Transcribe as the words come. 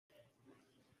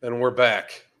And we're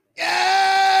back.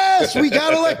 Yes, we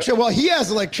got electricity. Well, he has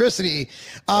electricity.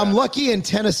 Lucky in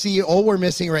Tennessee, all we're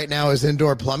missing right now is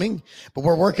indoor plumbing, but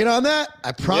we're working on that.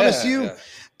 I promise you. Yeah.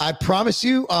 I promise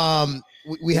you.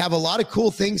 We have a lot of cool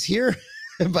things here,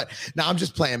 but no, I'm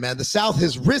just playing, man. The South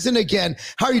has risen again.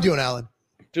 How are you doing, Alan?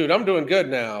 Dude, I'm doing good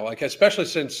now. Like, especially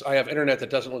since I have internet that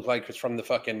doesn't look like it's from the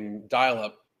fucking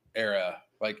dial-up era.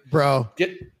 Like, bro,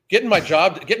 getting my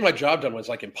job done was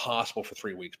like impossible for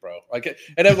 3 weeks, bro. Like,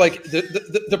 and then like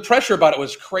the pressure about it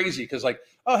was crazy because like,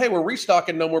 oh hey, we're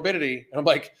restocking No Morbidity, and I'm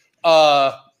like,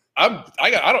 I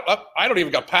don't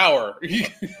even got power.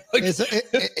 Like,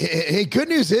 hey, good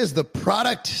news is the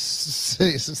product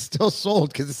is still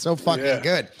sold because it's so fucking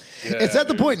good. Yeah, it's at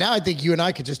the point now. I think you and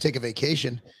I could just take a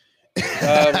vacation.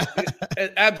 I'm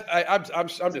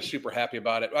just super happy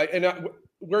about it.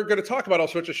 We're going to talk about all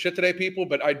sorts of shit today, people.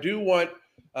 But I do want,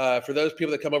 for those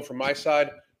people that come up from my side,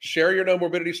 share your No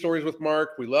Morbidity stories with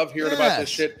Mark. We love hearing about this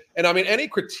shit. And I mean, any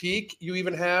critique you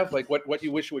even have, like what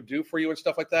you wish it would do for you and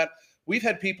stuff like that. We've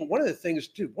had people. One of the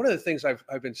things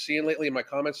I've been seeing lately in my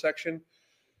comment section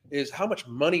is how much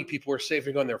money people are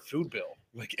saving on their food bill.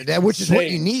 Like that, which is what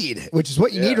you need. Which is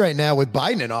what you need right now with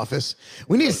Biden in office.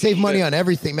 We need to save money on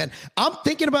everything, man. I'm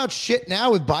thinking about shit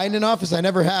now with Biden in office. I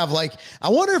never have. Like, I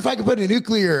wonder if I could put a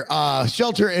nuclear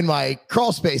shelter in my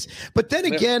crawl space. But then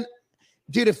again,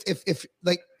 dude, if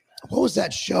like, what was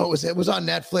that show? It was on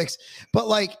Netflix. But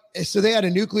like, so they had a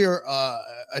nuclear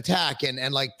attack,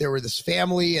 and like there were this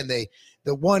family, and the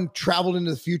one traveled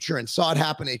into the future and saw it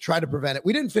happen. They tried to prevent it.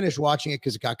 We didn't finish watching it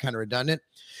because it got kind of redundant.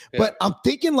 Yeah. But I'm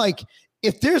thinking, like,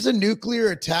 if there's a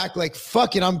nuclear attack, like,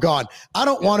 fuck it, I'm gone. I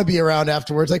don't want to be around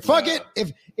afterwards. Like, fuck it.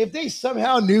 If they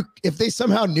somehow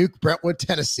nuke Brentwood,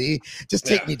 Tennessee, just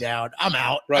take me down. I'm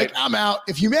out. Right. Like, I'm out.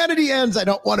 If humanity ends, I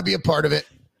don't want to be a part of it.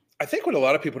 I think what a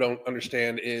lot of people don't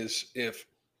understand is if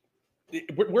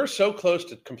we're so close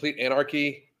to complete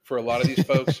anarchy for a lot of these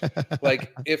folks.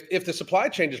 Like, if the supply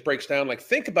chain just breaks down, like,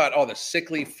 think about all the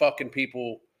sickly fucking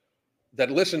people that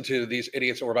listen to these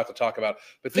idiots that we're about to talk about.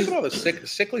 But think about all the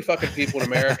sickly fucking people in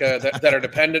America that are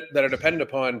dependent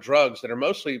upon drugs that are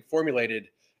mostly formulated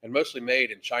and mostly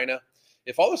made in China.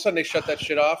 If all of a sudden they shut that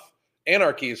shit off,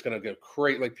 anarchy is going to go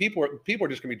crazy. Like, people are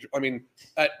just going to be. I mean,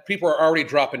 people are already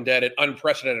dropping dead at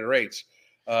unprecedented rates.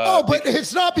 But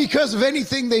it's not because of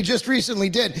anything they just recently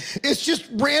did. It's just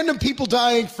random people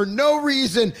dying for no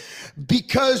reason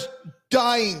because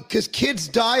kids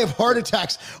die of heart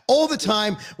attacks all the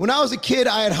time. When I was a kid,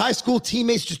 I had high school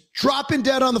teammates just dropping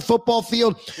dead on the football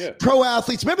field. Yeah. Pro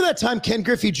athletes. Remember that time Ken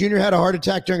Griffey Jr. had a heart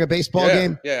attack during a baseball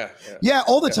game? Yeah,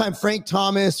 all the time. Frank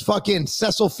Thomas, fucking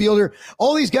Cecil Fielder,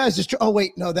 all these guys just, oh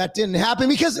wait, no, that didn't happen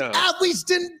because athletes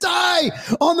didn't die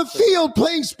on the field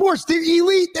playing sports. They're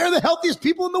elite. They're the healthiest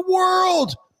people in the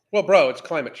world. Well, bro, it's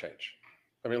climate change.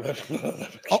 I mean, here's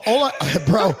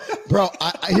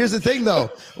the thing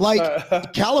though.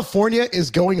 Like, California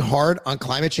is going hard on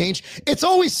climate change. It's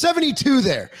always 72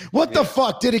 there. What the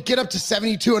fuck? Did it get up to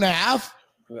 72 and a half?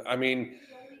 I mean,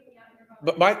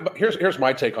 but here's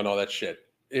my take on all that shit.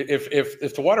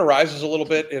 If the water rises a little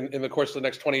bit in the course of the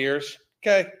next 20 years,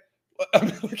 okay. I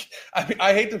mean,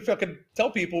 I hate to fucking tell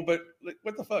people, but like,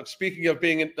 what the fuck? Speaking of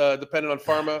being dependent on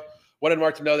pharma, wanted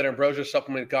Mark to know that ambrosia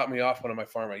supplement got me off one of my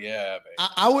pharma. Yeah, baby.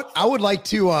 I would like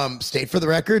to state for the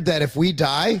record that if we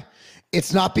die,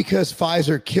 it's not because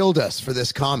Pfizer killed us for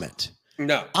this comment.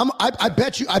 No, I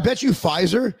bet you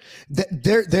Pfizer.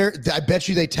 I bet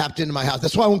you they tapped into my house.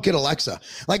 That's why I won't get Alexa.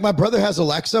 Like, my brother has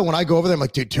Alexa. When I go over there, I'm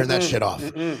like, dude, turn that shit off.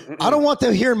 I don't want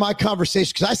them hearing my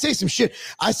conversation because I say some shit.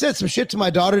 I said some shit to my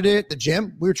daughter today at the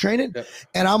gym. We were training,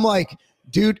 and I'm like,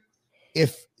 dude,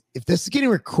 if this is getting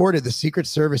recorded, the Secret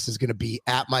Service is going to be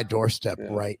at my doorstep,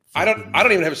 right? I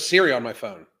don't even have Siri on my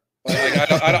phone. Like,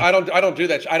 I don't do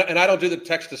that. I don't do the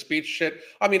text to speech shit.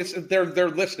 I mean, they're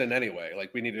listening anyway.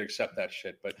 Like, we need to accept that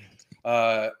shit. But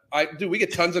we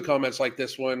get tons of comments like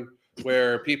this one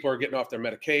where people are getting off their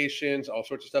medications, all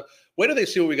sorts of stuff. Wait till they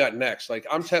see what we got next. Like,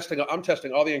 I'm testing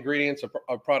all the ingredients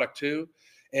of product 2.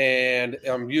 And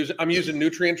I'm using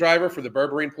Nutrient Driver for the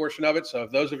berberine portion of it. So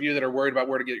if those of you that are worried about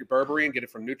where to get your berberine, get it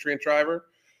from Nutrient Driver.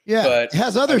 Yeah, but it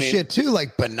has other shit too,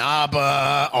 like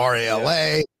Banaba,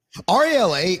 RALA. Yeah.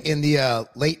 RALA in the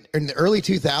early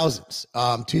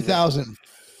 2000s,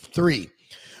 2003,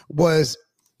 was,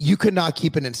 you could not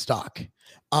keep it in stock.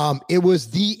 It was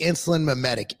the insulin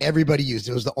mimetic everybody used.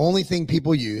 It was the only thing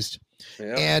people used.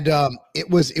 Yeah. And it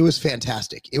was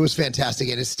fantastic. It was fantastic,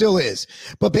 and it still is.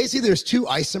 But basically, there's 2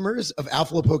 isomers of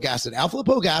alpha-lipoic acid.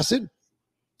 Alpha-lipoic acid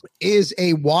is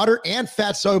a water and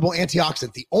fat-soluble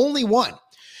antioxidant, the only one.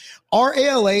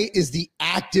 RALA is the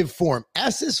active form.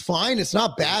 S is fine. It's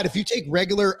not bad. If you take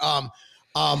regular,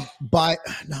 by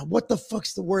now, what the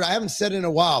fuck's the word? I haven't said it in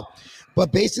a while,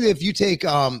 but basically if you take,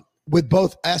 with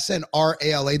both S and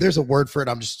RALA, there's a word for it.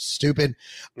 I'm just stupid.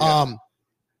 Yeah.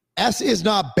 S is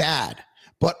not bad,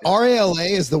 but RALA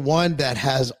is the one that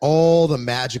has all the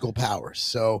magical powers.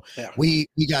 So we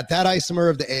got that isomer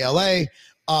of the ALA.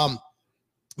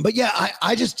 But yeah,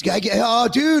 I oh,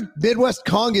 dude, Midwest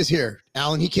Kong is here.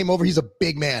 Alan, he came over. He's a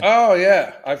big man. Oh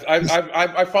yeah,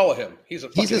 I follow him. He's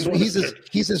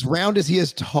as round as he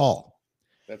is tall.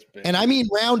 That's big. And I mean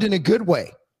round in a good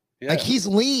way. Yeah. Like he's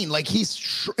lean. Like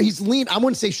he's lean. I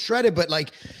wouldn't say shredded, but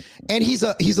like, and he's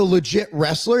a legit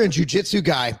wrestler and jiu-jitsu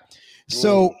guy.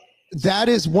 So that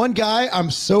is one guy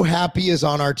I'm so happy is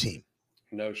on our team.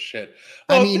 No shit.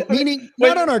 Well, I mean, meaning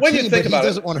not on our team, but he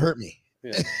doesn't want to hurt me.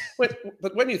 Yeah.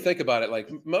 But when you think about it, like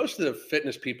most of the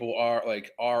fitness people are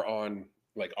on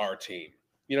like our team.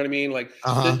 You know what I mean? Like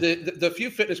the few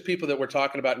fitness people that we're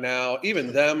talking about now,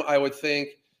 even them, I would think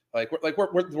we put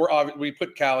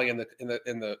Callie in the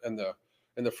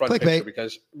front picture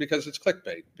because it's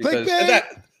clickbait. Because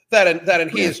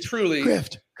and he is truly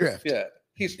grift. Yeah,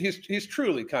 he's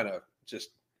truly kind of just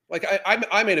like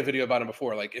I made a video about him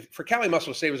before. Like if for Callie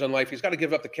Muscle to save his own life, he's got to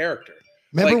give up the character.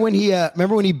 Remember when he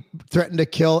threatened to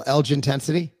kill Elgin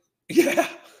Tensity? Yeah.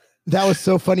 That was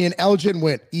so funny. And Elgin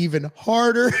went even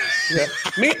harder. Yeah.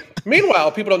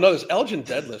 Meanwhile, people don't know this. Elgin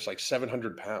deadlifts like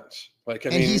 700 pounds. Like,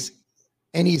 he's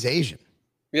Asian.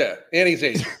 Yeah. And he's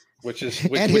Asian, which his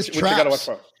traps, you gotta watch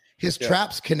for. His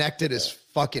traps connected his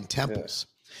fucking temples.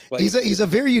 Yeah. Like, he's a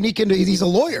very unique, he's a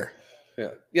lawyer.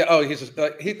 Yeah. Yeah. Oh,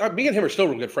 me and him are still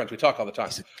real good friends. We talk all the time.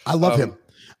 I love him.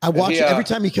 I watch it every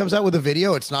time he comes out with a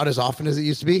video. It's not as often as it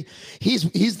used to be.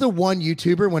 He's the one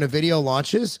YouTuber when a video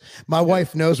launches, my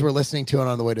wife knows we're listening to it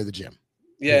on the way to the gym.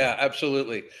 Yeah,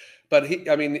 absolutely. But he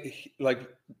obviously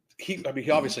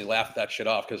laughed that shit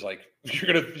off because like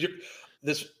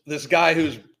this guy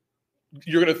who's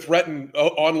you're gonna threaten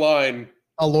online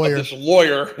a lawyer. This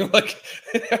lawyer, like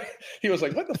he was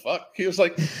like, what the fuck? He was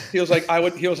like, I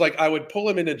would pull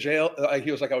him into jail.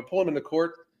 He was like, I would pull him into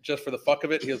court just for the fuck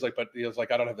of it. He was like,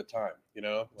 I don't have the time, you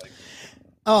know? Like,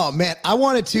 oh man, I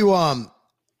wanted to,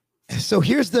 so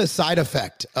here's the side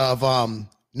effect of,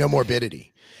 no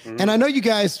morbidity. Mm-hmm. And I know you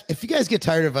guys, if you guys get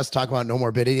tired of us talking about no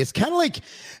morbidity, it's kind of like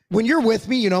when you're with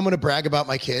me, you know, I'm going to brag about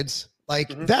my kids. Like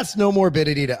that's no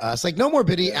morbidity to us. Like no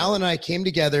morbidity. Yeah. Alan and I came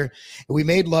together and we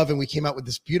made love and we came out with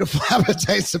this beautiful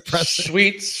appetite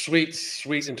suppressor.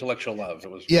 Sweet intellectual love.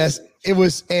 It was. Yes, it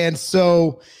was. And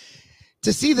so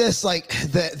to see this, like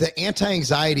the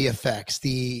anti-anxiety effects,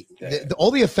 all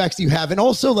the effects you have, and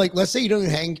also like, let's say you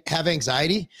don't have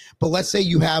anxiety, but let's say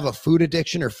you have a food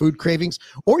addiction or food cravings,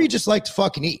 or you just like to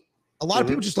fucking eat. A lot of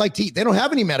people just like to eat. They don't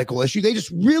have any medical issue. They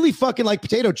just really fucking like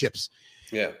potato chips.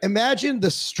 Yeah. Imagine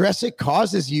the stress it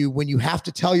causes you when you have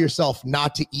to tell yourself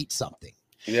not to eat something.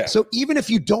 Yeah. So even if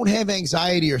you don't have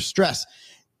anxiety or stress,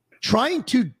 trying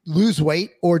to lose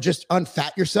weight or just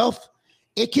unfat yourself,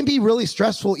 it can be really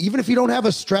stressful, even if you don't have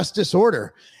a stress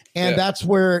disorder. And that's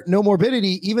where no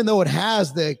morbidity, even though it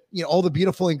has all the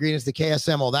beautiful ingredients, the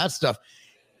KSM, all that stuff,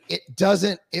 it'll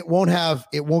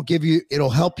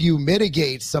help you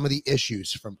mitigate some of the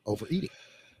issues from overeating.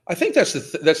 I think that's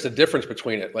the difference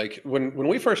between it. Like when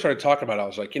we first started talking about it, I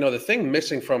was like, the thing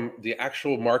missing from the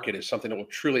actual market is something that will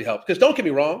truly help. Because don't get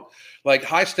me wrong, like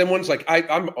high stim ones, like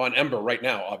I'm on Ember right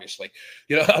now, obviously.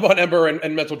 I'm on Ember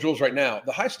and Mental Jewels right now.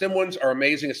 The high stim ones are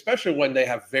amazing, especially when they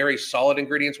have very solid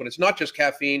ingredients. When it's not just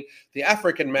caffeine, the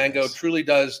African mango truly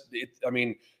does.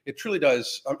 It truly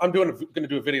does. I'm going to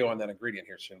do a video on that ingredient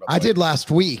here soon. I did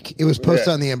last week. It was posted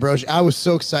on the Ambrosia. I was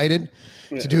so excited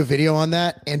to do a video on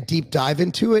that and deep dive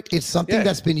into it. It's something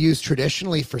that's been used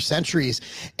traditionally for centuries.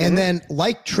 And then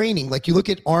like training, like you look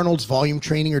at Arnold's volume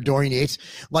training or Dorian Yates,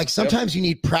 like sometimes you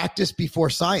need practice before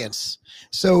science.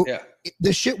 So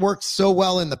this shit worked so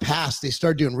well in the past. They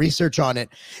started doing research on it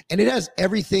and it has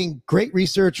everything, great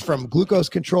research from glucose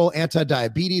control,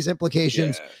 anti-diabetes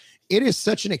implications. Yeah. It is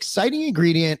such an exciting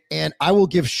ingredient, and I will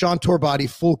give Sean Torbody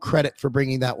full credit for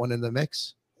bringing that one in the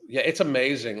mix. Yeah, it's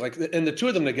amazing. Like, and the two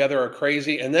of them together are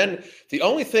crazy. And then the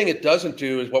only thing it doesn't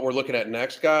do is what we're looking at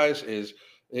next, guys, is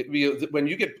when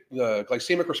you get the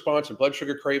glycemic response and blood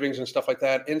sugar cravings and stuff like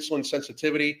that, insulin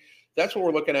sensitivity, that's what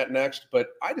we're looking at next. But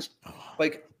I just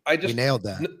we nailed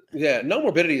that. No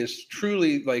morbidity is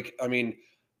truly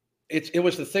it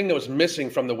was the thing that was missing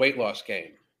from the weight loss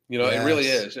game. It really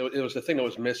is. It was the thing that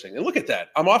was missing. And look at that.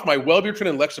 I'm off my Wellbutrin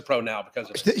and Lexapro now because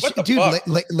of it. What the fuck?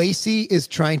 Lacey is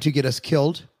trying to get us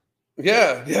killed.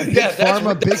 Yeah. Big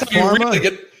Pharma. Really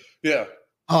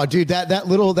Oh, dude, that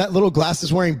little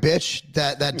glasses wearing bitch,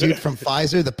 that dude from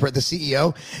Pfizer, the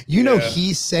CEO,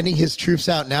 he's sending his troops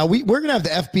out now. We're gonna have the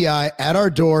FBI at our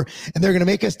door, and they're gonna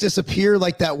make us disappear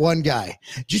like that one guy.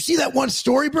 Did you see that one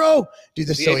story, bro? Dude,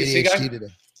 this is so ADHD guy? Today.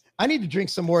 I need to drink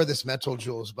some more of this mental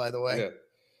Jules, by the way. Yeah.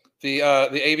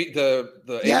 The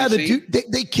dude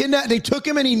they took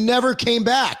him and he never came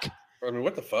back. I mean,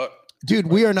 what the fuck, dude?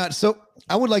 We are not. So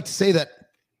I would like to say that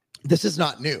this is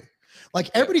not new. Like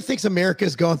everybody thinks America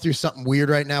is going through something weird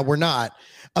right now. We're not.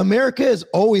 America has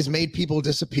always made people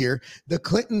disappear. The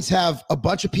Clintons have a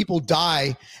bunch of people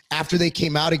die after they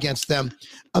came out against them.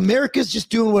 America's just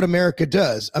doing what America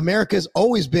does. America's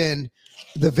always been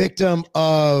the victim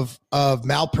of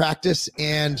malpractice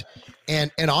and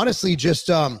honestly just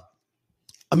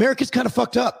America's kind of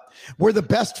fucked up. We're the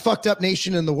best fucked up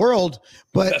nation in the world,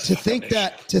 but to think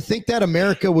that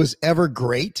America was ever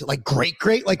great, like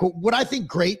great, like what I think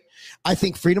great, I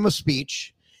think freedom of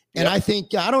speech. And I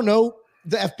think, I don't know,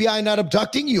 the FBI not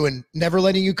abducting you and never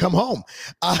letting you come home.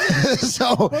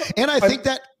 And I think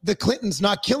that the Clintons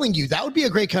not killing you, that would be a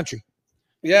great country.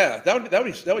 Yeah, that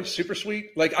would be super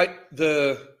sweet. Like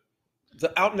the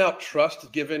out and out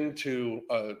trust given to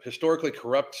a historically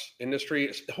corrupt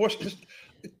industry,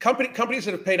 companies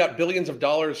that have paid out billions of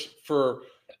dollars for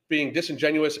being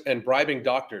disingenuous and bribing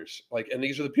doctors, and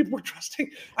these are the people we're trusting.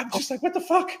 I'm just like, what the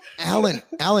fuck, Alan.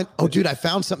 Oh, dude, I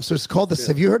found something. So it's called this.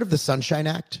 Have you heard of the Sunshine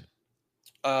Act?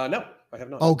 No, I have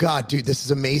not. Oh God, dude, this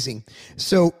is amazing.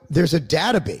 So there's a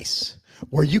database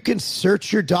where you can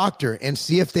search your doctor and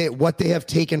see if what they have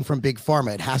taken from Big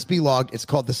Pharma. It has to be logged. It's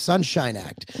called the Sunshine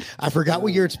Act. I forgot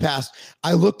what year it's passed.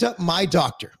 I looked up my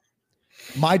doctor,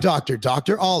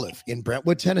 Dr. Olive in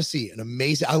Brentwood, Tennessee. An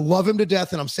amazing, I love him to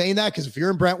death. And I'm saying that because if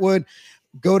you're in Brentwood,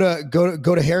 go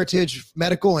to Heritage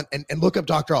Medical and look up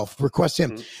Dr. Olive, request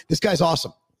him. Mm-hmm. This guy's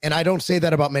awesome. And I don't say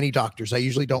that about many doctors. I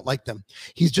usually don't like them.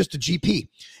 He's just a GP.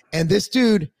 And this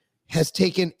dude has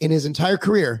taken in his entire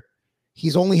career,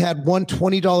 he's only had one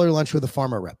 $20 lunch with a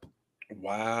pharma rep.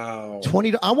 Wow.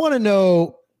 $20. I want to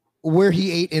know where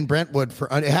he ate in Brentwood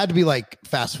it had to be like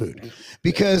fast food,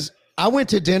 because I went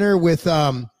to dinner with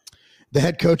the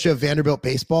head coach of Vanderbilt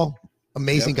baseball.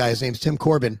 Amazing guy. His name's Tim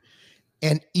Corbin.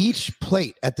 And each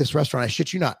plate at this restaurant, I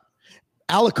shit you not,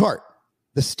 a la carte,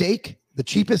 the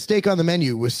cheapest steak on the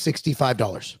menu was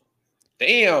 $65.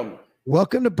 Damn.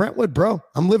 Welcome to Brentwood, bro.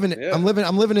 I'm living in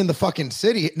the fucking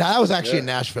city. Now, I was actually in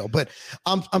Nashville, but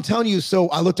I'm telling you, so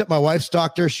I looked up my wife's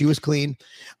doctor. She was clean.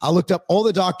 I looked up all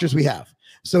the doctors we have.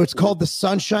 So it's called the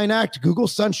Sunshine Act. Google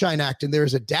Sunshine Act, and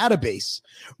there's a database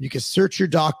where you can search your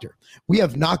doctor. We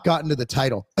have not gotten to the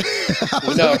title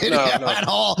no. at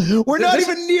all. We're not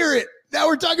even near it. Now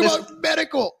we're talking about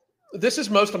medical. This is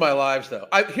most of my lives, though.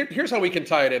 Here's how we can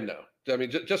tie it in, though. I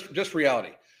mean, just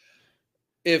reality.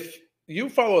 If you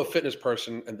follow a fitness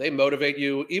person and they motivate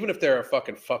you, even if they're a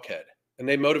fucking fuckhead, and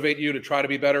they motivate you to try to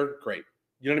be better, great.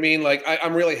 You know what I mean? Like,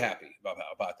 I'm really happy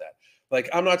about that. Like,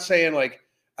 I'm not saying like,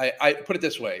 I put it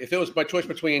this way. If it was my choice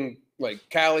between like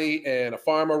Cali and a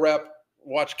pharma rep,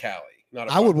 watch Cali.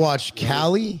 I would watch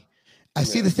Cali. I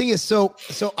see. The thing is, so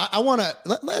I want to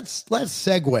let's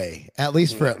segue at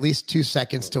least for at least 2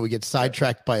 seconds till we get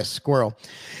sidetracked by a squirrel.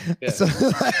 Yeah. So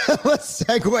let's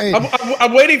segue.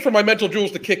 I'm waiting for my mental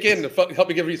jewels to kick in to help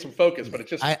me give you some focus, but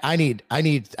it's just I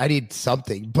need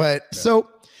something. But so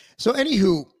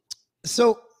anywho,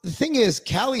 so the thing is,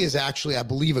 Cali is actually, I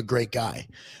believe, a great guy.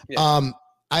 Yeah.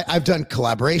 I've done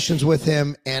collaborations with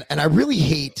him, and I really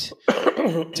hate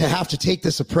to have to take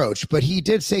this approach, but he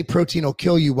did say protein will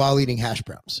kill you while eating hash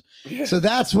browns. Yeah. So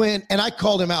that's when, and I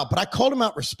called him out, but I called him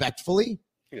out respectfully.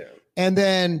 Yeah. And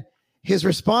then his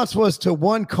response was to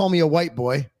call me a white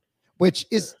boy, which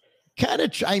is kind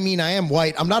of, I mean, I am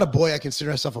white. I'm not a boy. I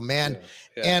consider myself a man. Yeah.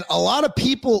 Yeah. And a lot of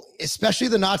people, especially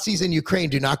the Nazis in Ukraine,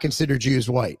 do not consider Jews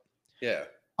white. Yeah.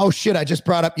 Oh shit! I just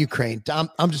brought up Ukraine.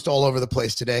 I'm just all over the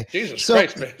place today. Jesus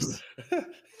Christ, man.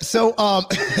 So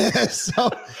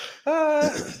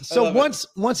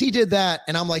once he did that,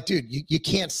 and I'm like, dude, you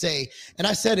can't say. And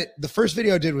I said it. The first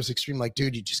video I did was extreme. Like,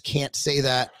 dude, you just can't say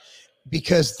that,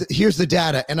 because here's the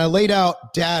data. And I laid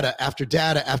out data after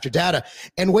data after data.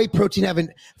 And whey protein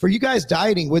for you guys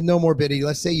dieting with no morbidity,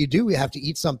 let's say you have to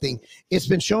eat something. It's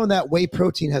been shown that whey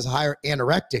protein has a higher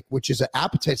anorectic, which is an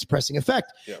appetite suppressing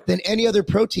effect than any other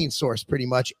protein source pretty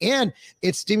much. And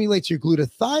it stimulates your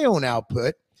glutathione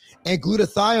output. And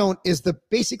glutathione is the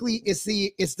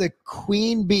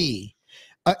queen bee.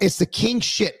 It's the king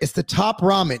shit. It's the top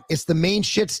ramen. It's the main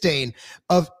shit stain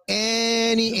of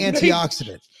any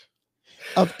antioxidant.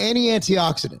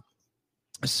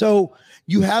 So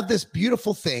you have this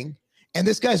beautiful thing. And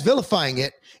this guy's vilifying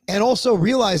it. And also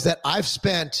realize that I've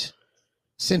spent,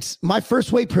 since my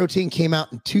first whey protein came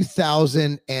out in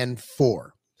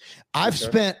 2004, I've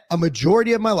spent a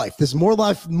majority of my life, this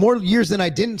more years than I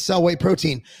didn't sell whey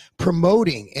protein,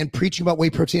 promoting and preaching about whey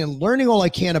protein and learning all I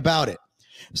can about it.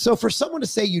 So for someone to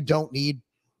say you don't need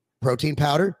protein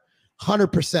powder,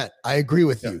 100%, I agree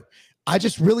with you. I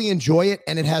just really enjoy it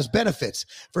and it has benefits.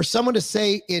 For someone to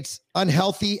say it's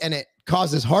unhealthy and it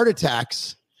causes heart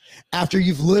attacks after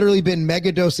you've literally been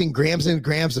mega dosing grams and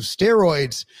grams of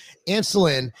steroids,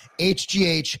 insulin,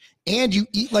 HGH, and you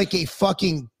eat like a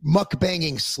fucking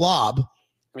mukbanging slob.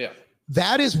 Yeah.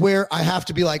 That is where I have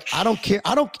to be like, I don't care.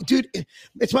 Dude,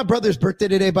 it's my brother's birthday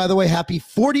today, by the way. Happy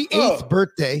 48th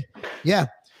birthday. Yeah.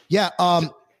 Yeah.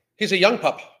 He's a young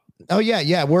pup. Oh yeah.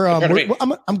 Yeah.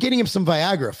 I'm getting him some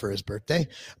Viagra for his birthday.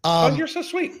 Oh, you're so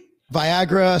sweet.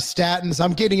 Viagra, statins.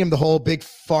 I'm getting him the whole big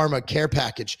pharma care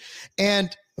package.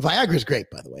 And Viagra is great,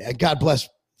 by the way. God bless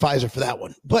Pfizer for that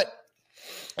one. But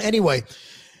anyway,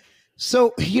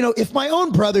 so, if my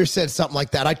own brother said something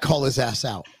like that, I'd call his ass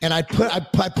out and I'd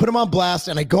put him on blast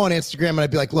and I'd go on Instagram and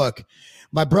I'd be like, look,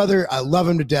 my brother, I love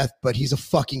him to death, but he's a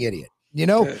fucking idiot,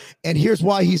 and here's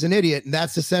why he's an idiot. And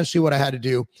that's essentially what I had to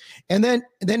do. And then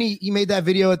he made that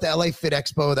video at the LA Fit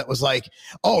Expo that was like,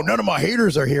 oh, none of my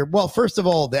haters are here. Well, first of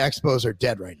all, the expos are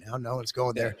dead right now. No one's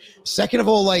going there. Second of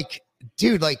all, like,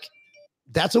 dude, like,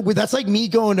 that's like me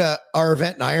going to our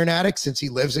event in Iron Addict, since he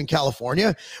lives in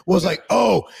California, was like,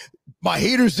 oh, my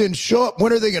haters didn't show up.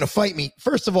 When are they going to fight me?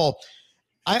 First of all,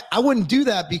 I wouldn't do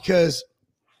that, because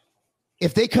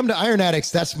if they come to Iron Addicts,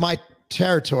 that's my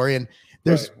territory. And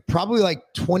there's probably like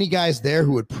 20 guys there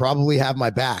who would probably have my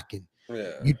back, and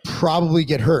you'd probably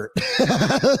get hurt.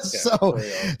 So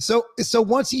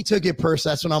once he took it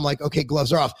personal, that's when I'm like, okay,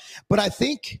 gloves are off. But I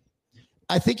think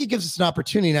it gives us an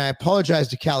opportunity, and I apologize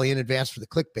to Callie in advance for the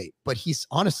clickbait, but he's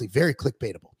honestly very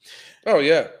clickbaitable. Oh,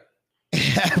 yeah.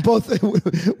 Both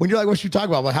when you're like, what should you talk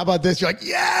about? Well, how about this? You're like,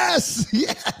 yes.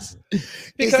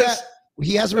 Because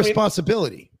he has a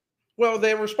responsibility. Well, they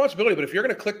have a responsibility, but if you're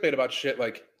going to clickbait about shit,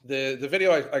 like the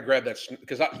video I grabbed, that's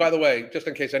because, by the way, just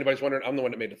in case anybody's wondering, I'm the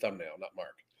one that made the thumbnail, not Mark.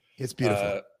 It's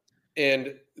beautiful.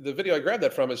 And the video I grabbed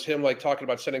that from is him like talking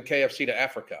about sending KFC to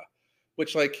Africa,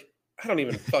 which, like, I don't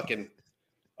even fucking.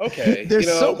 Okay. There's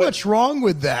so much wrong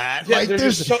with that. Yeah, like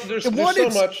there's so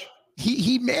much.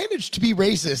 He managed to be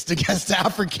racist against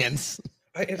Africans.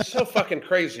 It's so fucking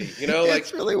crazy, like,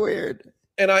 it's really weird.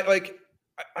 And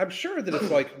I'm sure that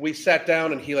if like we sat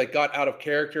down and he like got out of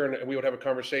character and we would have a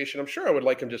conversation, I'm sure I would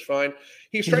like him just fine.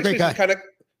 He strikes me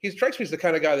as the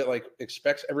kind of guy that like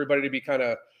expects everybody to be kind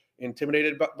of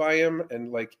intimidated by him.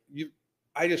 And like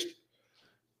I just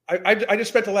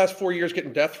spent the last 4 years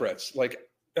getting death threats. Like,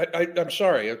 I'm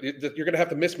sorry, you're gonna have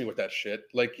to miss me with that shit.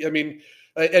 Like, I mean,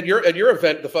 at your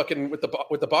event, the fucking with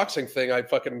the boxing thing, I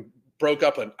fucking broke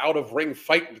up an out of ring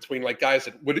fight between like guys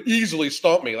that would easily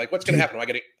stomp me. Like, what's gonna happen? Am I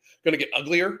gonna get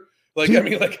uglier? Like, dude, I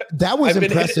mean, like, that was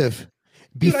impressive.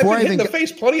 Before I've been hit in the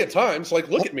face plenty of times. Like,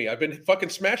 look at me, I've been fucking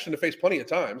smashed in the face plenty of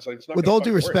times. Like, it's not. With all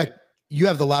due respect, you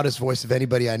have the loudest voice of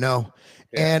anybody I know,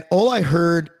 and all I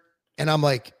heard, and I'm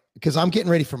like, because I was getting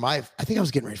ready for my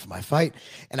fight,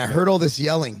 and I heard all this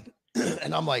yelling,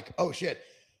 and I'm like, oh shit.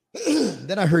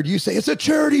 Then I heard you say, it's a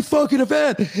charity fucking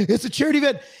event. It's a charity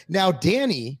event. Now,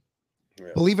 Danny,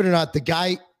 believe it or not, the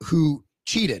guy who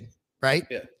cheated, right?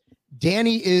 Yeah.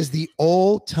 Danny is the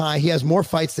he has more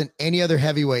fights than any other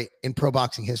heavyweight in pro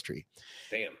boxing history.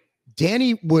 Damn.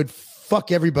 Danny would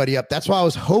fuck everybody up. That's why I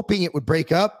was hoping it would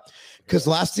break up, because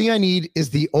last thing I need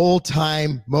is the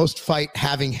all-time most fight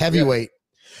having heavyweight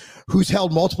who's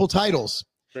held multiple titles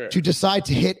to decide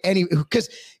to hit because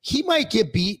he might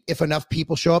get beat if enough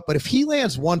people show up, but if he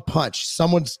lands one punch,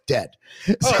 someone's dead.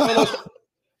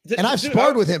 And I've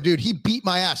sparred with him, dude. He beat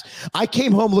my ass. I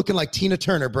came home looking like Tina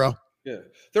Turner, bro. Yeah.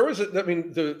 There was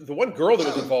the one girl that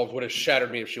was involved would have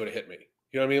shattered me if she would have hit me.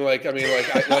 You know what I mean?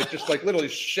 Like, just like literally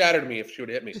shattered me if she would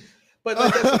have hit me. But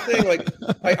like, that's the thing. Like,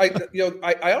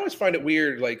 I always find it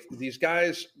weird. Like, these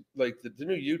guys, like the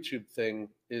new YouTube thing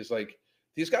is like,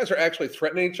 these guys are actually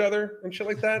threatening each other and shit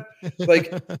like that.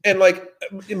 Like, and like,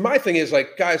 my thing is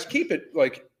like, guys, keep it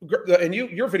like, and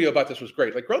your video about this was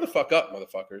great. Like, grow the fuck up,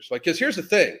 motherfuckers. Like, because here's the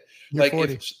thing. You're like,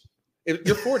 40. if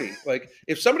you're 40, like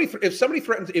if somebody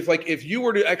threatens, if you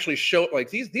were to actually show, like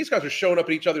these guys are showing up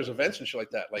at each other's events and shit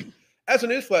like that. Like, as a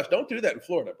newsflash, don't do that in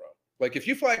Florida, bro. Like, if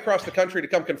you fly across the country to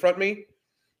come confront me,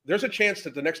 there's a chance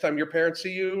that the next time your parents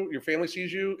see you, your family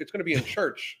sees you, it's going to be in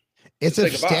church. It's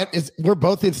a stand. We're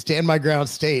both in stand my ground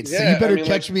states, so you better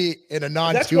catch me in a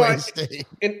non-2A state.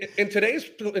 In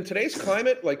today's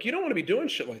climate, like you don't want to be doing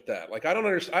shit like that. Like I don't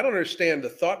understand the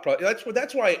thought process.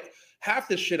 That's why half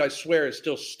this shit I swear is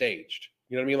still staged.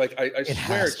 You know what I mean? Like I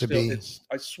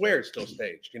swear it's still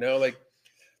staged. You know, like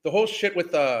the whole shit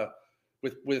with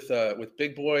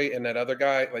Big Boy and that other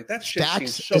guy, like that shit.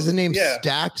 Stacks is the name.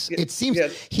 Stacks. It seems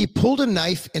he pulled a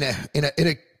knife in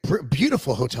a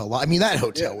beautiful hotel. I mean, that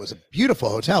hotel was a beautiful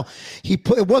hotel.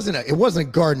 It wasn't a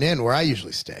Garden Inn where I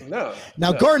usually stay.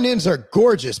 Now Garden Inns are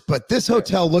gorgeous, but this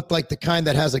hotel looked like the kind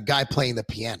that has a guy playing the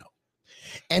piano.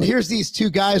 And here's these two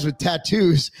guys with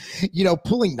tattoos, you know,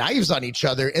 pulling knives on each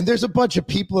other. And there's a bunch of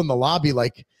people in the lobby,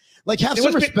 like have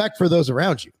some respect for those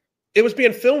around you. It was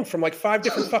being filmed from like 5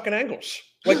 different fucking angles,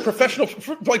 like professional,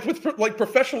 like with like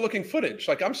professional looking footage.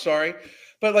 Like, I'm sorry,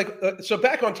 but like, so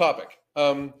back on topic.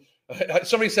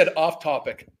 Somebody said off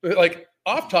topic, like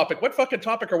off topic. What fucking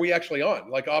topic are we actually on?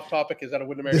 Like off topic, is that a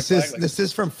Wooden American flag? This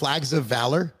is from Flags of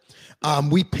Valor.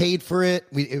 We paid for it.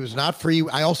 It was not free.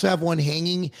 I also have one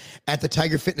hanging at the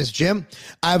Tiger Fitness gym.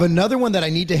 I have another one that I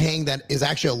need to hang that is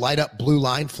actually a light up blue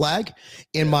line flag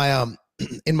in my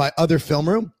other film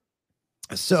room.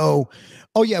 So,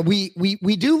 we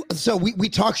do. So we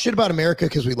talk shit about America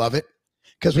because we love it,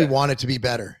 because we want it to be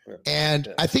better. And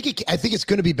I think it's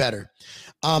going to be better.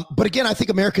 But again, I think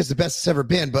America is the best it's ever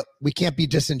been, but we can't be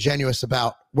disingenuous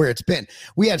about where it's been.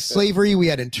 We had slavery, we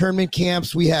had internment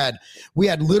camps, we had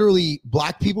literally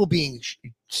black people being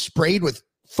sprayed with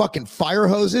fucking fire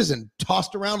hoses and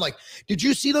tossed around. Like, did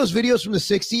you see those videos from the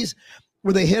 60s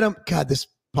where they hit them? God, this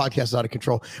podcast is out of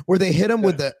control. Where they hit them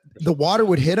with the water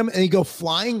would hit them and they go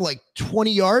flying like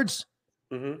 20 yards.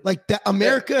 Mm-hmm. Like that,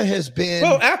 America has been.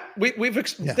 Well,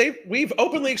 we've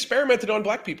openly experimented on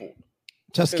black people.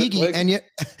 Tuskegee,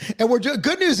 and we're doing.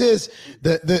 Good news is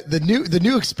the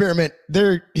new experiment.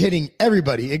 They're hitting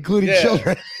everybody, including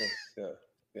children.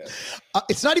 Yeah.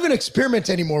 It's not even an experiment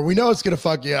anymore. We know it's gonna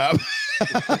fuck you up.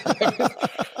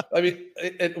 I mean,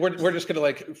 we're just gonna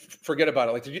like forget about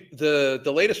it. Like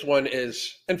the latest one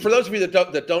is, and for those of you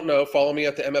that don't know, follow me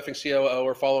at the MFing COO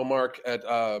or follow Mark at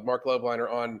Marc Lobliner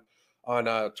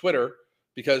on Twitter,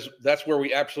 because that's where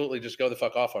we absolutely just go the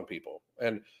fuck off on people.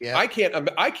 And I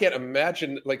can't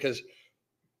imagine, like, because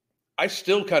I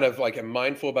still kind of like am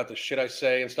mindful about the shit I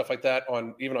say and stuff like that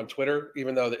even on Twitter,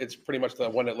 even though it's pretty much the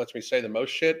one that lets me say the most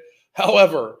shit.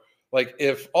 However, like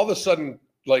if all of a sudden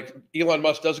like Elon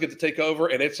Musk does get to take over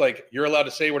and it's like you're allowed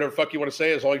to say whatever the fuck you want to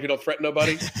say as long as you don't threaten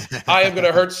nobody, I am going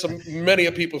to hurt many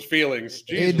of people's feelings.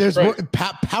 There's more,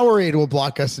 Powerade will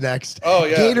block us next. Oh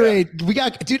yeah,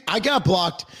 Gatorade. I got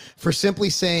blocked for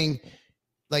simply saying,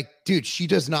 like, dude, she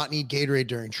does not need Gatorade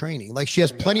during training. Like, she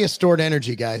has plenty of stored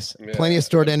energy, guys. Yeah. Plenty of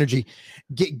stored energy.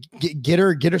 Get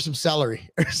her some celery.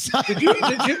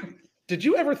 Did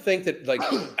you ever think that like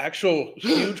actual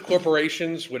huge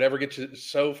corporations would ever get to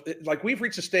like we've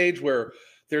reached a stage where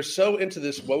they're so into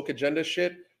this woke agenda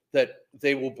shit that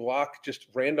they will block just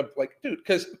random, like, dude,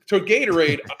 because to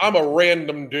Gatorade, I'm a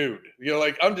random dude, you know,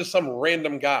 like I'm just some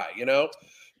random guy, you know.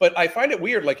 But I find it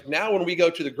weird. Like now, when we go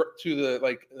to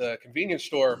the convenience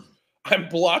store, I'm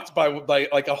blocked by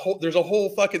like there's a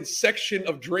whole fucking section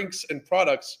of drinks and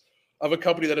products of a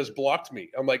company that has blocked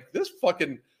me. I'm like, this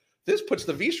puts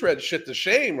the V-Shred shit to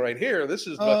shame right here. This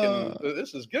is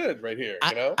this is good right here.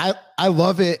 You know, I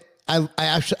love it. I'm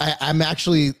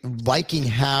actually liking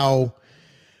how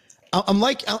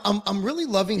I'm really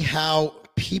loving how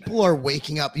people are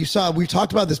waking up. You saw, we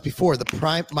talked about this before.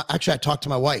 I talked to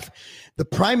my wife. The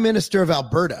Prime Minister of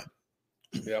Alberta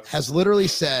has literally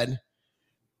said,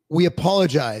 we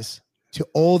apologize to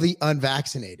all the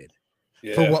unvaccinated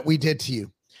for what we did to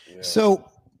you. Yeah. So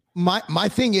my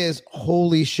thing is,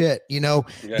 holy shit, you know,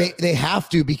 they have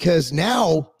to, because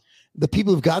now the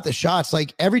people who've got the shots,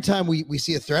 like every time we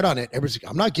see a thread on it, everybody's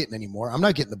like, I'm not getting any more. I'm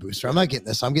not getting the booster. I'm not getting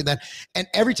this. I'm getting that. And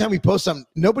every time we post something,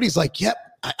 nobody's like, yep,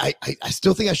 I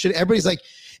still think I should. Everybody's like,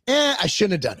 I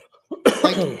shouldn't have done it.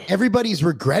 Like everybody's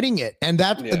regretting it. And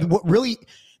what really,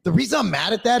 the reason I'm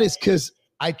mad at that is because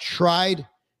I tried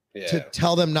to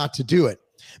tell them not to do it.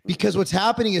 Because what's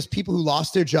happening is people who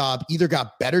lost their job either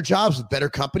got better jobs with better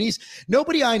companies.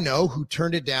 Nobody I know who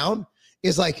turned it down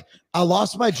is like, I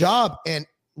lost my job and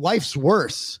life's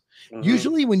worse. Mm-hmm.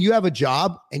 Usually when you have a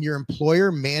job and your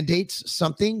employer mandates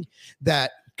something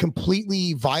that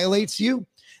completely violates you,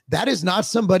 that is not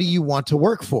somebody you want to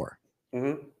work for.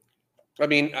 Mm-hmm. I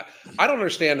mean, I don't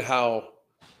understand how,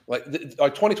 like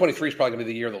 2023 is probably going to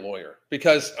be the year of the lawyer,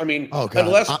 because I mean,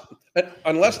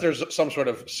 unless there's some sort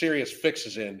of serious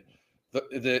fixes in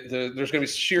there's going to be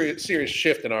serious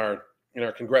shift in our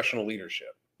congressional leadership.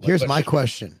 Here's my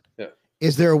question.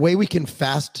 is there a way we can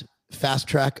fast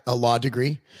track a law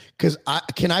degree? Because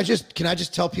can I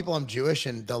just tell people I'm Jewish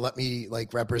and they'll let me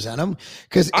like represent them?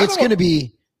 Because it's gonna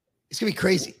be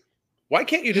crazy. Why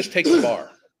can't you just take the bar?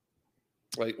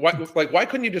 Why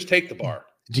couldn't you just take the bar?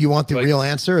 Do you want the real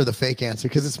answer or the fake answer?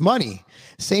 Because it's money.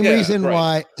 Same reason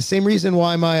why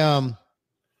my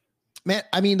man,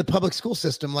 I mean, the public school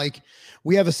system, like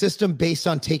we have a system based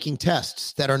on taking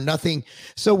tests that are nothing.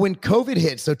 So when COVID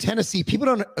hit, so Tennessee, people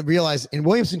don't realize in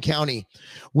Williamson County,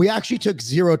 we actually took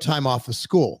 0 time off of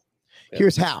school. Yeah.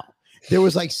 Here's how. There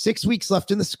was like 6 weeks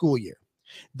left in the school year.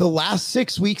 The last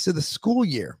 6 weeks of the school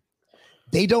year,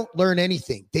 they don't learn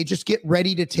anything. They just get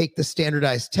ready to take the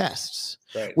standardized tests,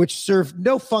 which serve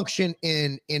no function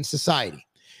in society.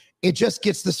 It just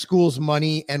gets the school's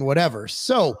money and whatever.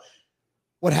 So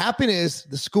what happened is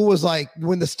the school was like,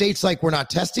 when the state's like, we're not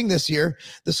testing this year,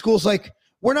 the school's like,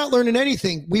 we're not learning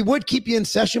anything. We would keep you in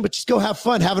session, but just go have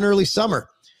fun, have an early summer.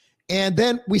 And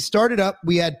then we started up,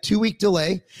 we had 2-week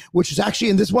delay, which is actually,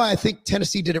 and this is why I think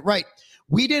Tennessee did it right.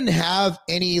 We didn't have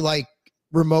any like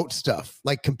remote stuff,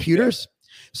 like computers.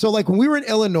 So like when we were in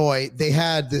Illinois, they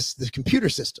had the computer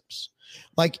systems.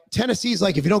 Like Tennessee's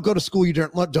like, if you don't go to school, you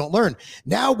don't learn.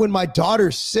 Now, when my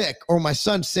daughter's sick or my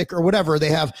son's sick or whatever, they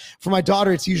have, for my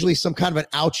daughter, it's usually some kind of an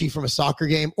ouchie from a soccer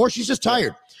game, or she's just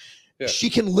tired. Yeah. She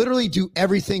can literally do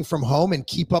everything from home and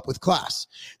keep up with class.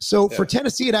 So for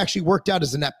Tennessee, it actually worked out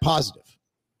as a net positive.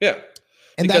 Yeah.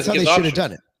 And that's how they should have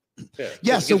done it.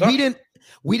 Yeah. So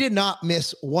we did not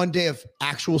miss 1 day of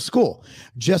actual school,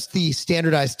 just the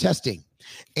standardized testing.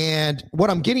 And what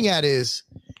I'm getting at is,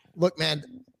 look, man,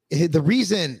 the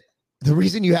reason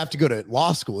you have to go to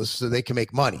law school is so they can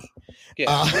make money. Yeah.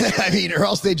 I mean, or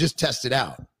else they just test it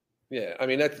out. Yeah. I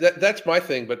mean, that's my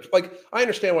thing, but like, I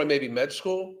understand why maybe med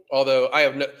school, although I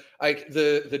have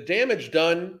the damage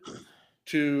done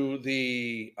to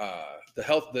the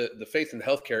faith in the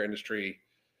healthcare industry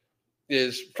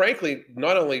is frankly,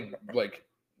 not only like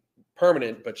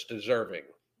permanent, but it's deserving,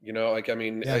 you know, like, I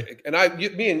mean,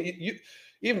 you,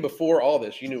 even before all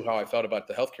this, you knew how I felt about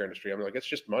the healthcare industry. I'm like, it's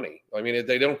just money. I mean,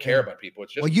 they don't care about people.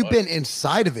 It's just you've money. been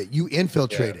inside of it. You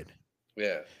infiltrated.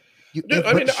 Yeah. Dude,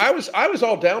 I mean, I was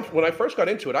all down when I first got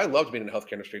into it. I loved being in the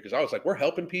healthcare industry because I was like, we're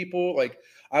helping people. Like,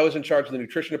 I was in charge of the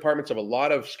nutrition departments of a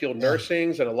lot of skilled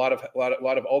nursings and a lot of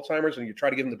Alzheimer's, and you try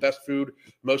to give them the best food,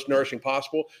 most nourishing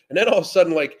possible. And then all of a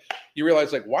sudden, like, you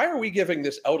realize, like, why are we giving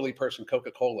this elderly person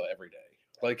Coca-Cola every day?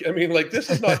 Like, I mean, like, this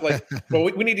is not like, well,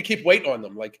 we need to keep weight on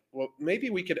them. Like, well,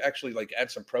 maybe we could actually like add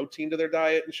some protein to their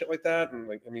diet and shit like that. And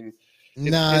like, I mean,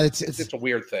 it's a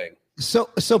weird thing. So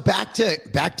back to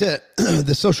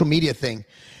the social media thing.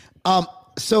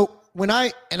 So when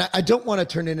I don't want to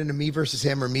turn it into me versus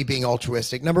him or me being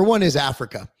altruistic. Number one is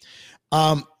Africa.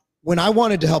 When I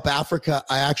wanted to help Africa,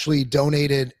 I actually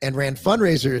donated and ran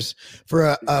fundraisers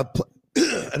for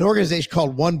an organization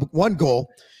called One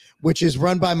Goal, which is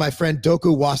run by my friend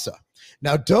Doko Wasa.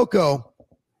 Now, Doko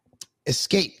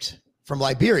escaped from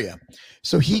Liberia.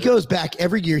 So he goes back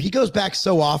every year. He goes back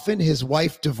so often, his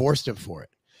wife divorced him for it.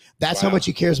 That's how much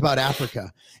he cares about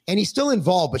Africa. And he's still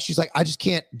involved, but she's like, I just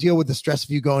can't deal with the stress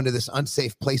of you going to this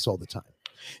unsafe place all the time.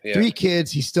 Yeah. 3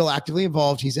 kids. He's still actively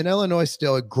involved. He's in Illinois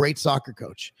still, a great soccer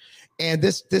coach. And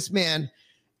this man,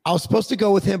 I was supposed to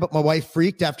go with him, but my wife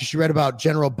freaked after she read about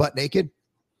General Butt Naked.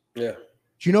 Yeah.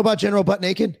 Do you know about General Butt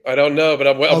Naked? I don't know, but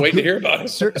I'm waiting to hear about it.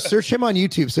 Search him on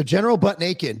YouTube. So General Butt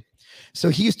Naked. So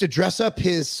he used to dress up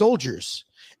his soldiers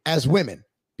as women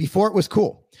before it was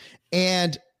cool.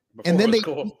 And then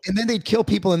they'd kill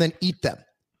people and then eat them.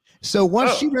 So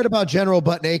once she read about General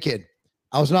Butt Naked,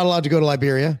 I was not allowed to go to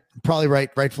Liberia. Probably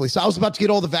rightfully. So I was about to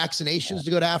get all the vaccinations to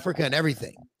go to Africa and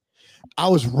everything. I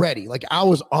was ready. Like, I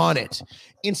was on it.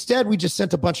 Instead, we just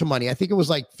sent a bunch of money. I think it was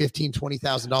like $15,000,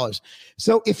 $20,000.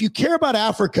 So if you care about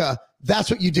Africa, that's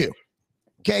what you do.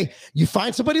 Okay. You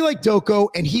find somebody like Doko,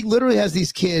 and he literally has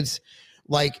these kids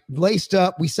like laced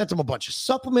up. We sent them a bunch of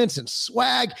supplements and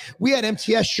swag. We had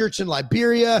MTS shirts in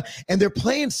Liberia, and they're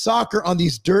playing soccer on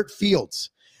these dirt fields.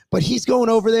 But he's going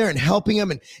over there and helping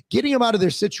them and getting them out of their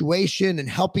situation and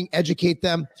helping educate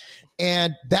them.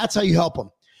 And that's how you help them.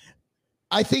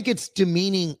 I think it's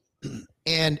demeaning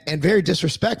and very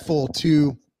disrespectful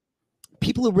to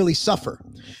people who really suffer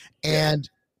and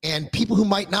people who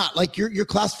might not. Like, you're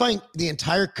classifying the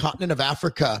entire continent of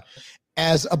Africa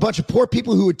as a bunch of poor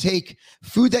people who would take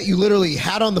food that you literally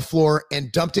had on the floor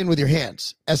and dumped in with your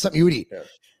hands as something you would eat.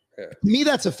 To me,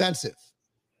 that's offensive.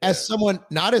 As someone,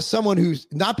 not as someone who's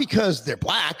not because they're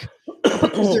black,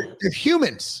 because they're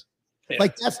humans.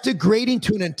 Like, that's degrading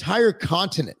to an entire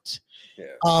continent.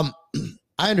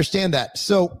 I understand that.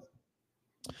 So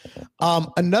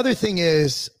Another thing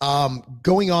is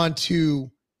going on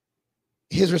to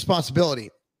his responsibility.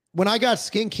 When I got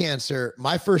skin cancer,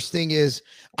 my first thing is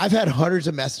I've had hundreds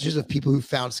of messages of people who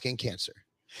found skin cancer.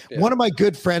 Yeah. One of my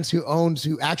good friends who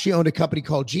actually owned a company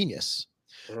called Genius,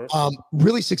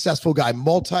 really successful guy,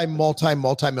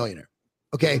 multi-millionaire.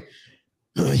 Okay.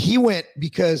 He went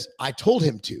because I told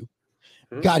him to,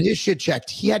 got his shit checked.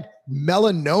 He had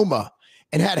melanoma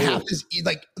and had half his,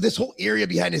 like this whole area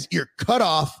behind his ear cut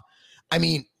off. I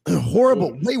mean,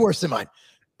 horrible, way worse than mine.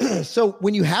 So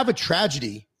when you have a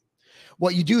tragedy,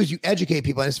 what you do is you educate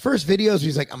people. And his first videos,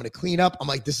 he's like, I'm going to clean up. I'm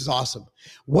like, this is awesome.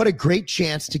 What a great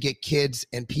chance to get kids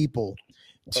and people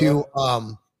to,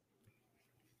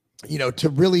 to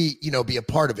really, be a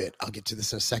part of it. I'll get to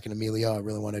this in a second, Emilio. I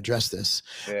really want to address this.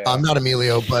 Yeah. Not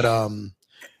Emilio, but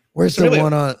where's the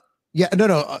one on? Yeah,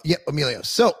 no. Emilio.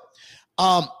 So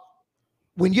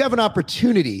when you have an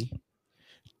opportunity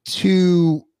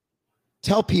to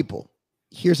tell people,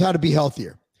 here's how to be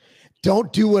healthier.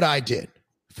 Don't do what I did.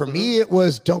 For me, it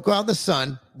was don't go out in the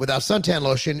sun without suntan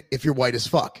lotion if you're white as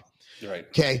fuck. Right.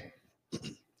 Okay.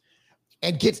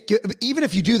 And get even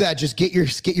if you do that, just get your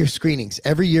screenings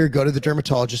every year. Go to the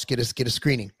dermatologist, get a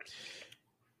screening.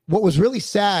 What was really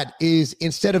sad is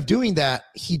instead of doing that,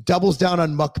 he doubles down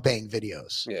on mukbang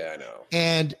videos. Yeah, I know.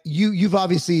 And you've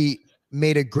obviously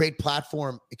made a great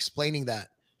platform explaining that,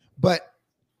 but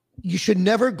you should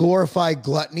never glorify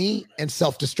gluttony and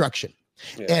self-destruction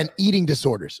and eating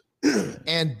disorders.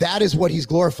 And that is what he's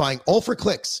glorifying, all for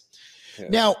clicks. Yeah.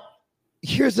 Now,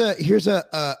 here's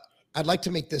a I'd like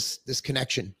to make this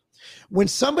connection. When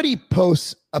somebody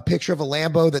posts a picture of a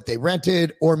Lambo that they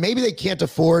rented, or maybe they can't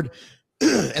afford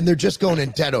and they're just going in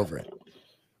debt over it.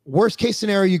 Worst case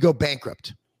scenario, you go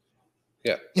bankrupt.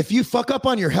 Yeah. If you fuck up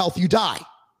on your health, you die.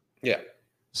 Yeah.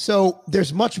 So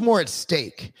there's much more at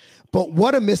stake. But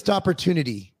what a missed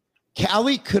opportunity.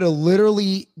 Callie could have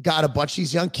literally got a bunch of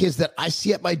these young kids that I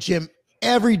see at my gym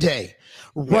every day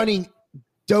running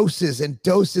doses and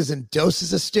doses and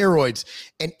doses of steroids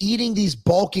and eating these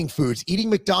bulking foods, eating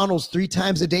McDonald's 3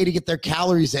 times a day to get their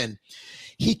calories in.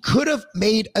 He could have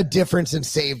made a difference and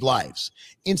saved lives.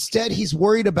 Instead, he's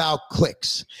worried about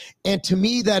clicks. And to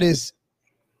me, that is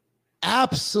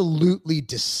absolutely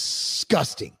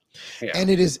disgusting. Yeah. And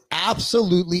it is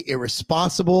absolutely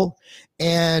irresponsible.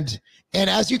 And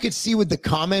as you can see with the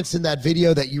comments in that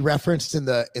video that you referenced in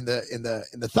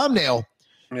the thumbnail,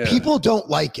 people don't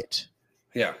like it.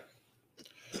 Yeah.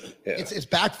 It's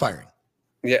backfiring.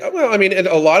 Yeah. Well, I mean, and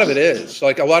a lot of it is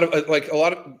like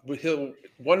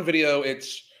one video,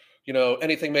 it's,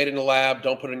 anything made in the lab,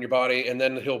 don't put it in your body. And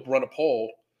then he'll run a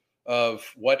poll of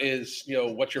what's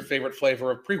your favorite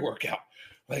flavor of pre-workout?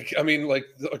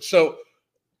 So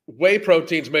whey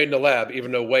protein's made in the lab,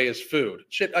 even though whey is food.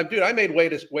 Shit, I made whey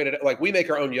to like we make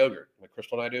our own yogurt, like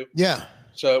Crystal and I do. Yeah.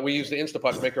 So we use the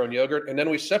Instapot to make our own yogurt, and then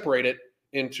we separate it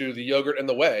into the yogurt and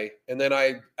the whey, and then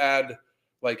I add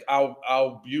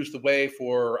I'll use the whey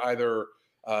for either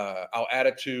I'll add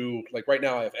it to like right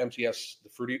now I have MTS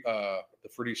the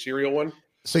fruity cereal one.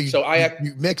 So you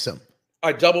mix them.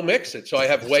 I double mix it, so I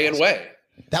have whey and whey.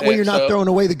 That way you're not throwing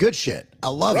away the good shit. I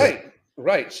love it.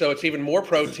 Right. So it's even more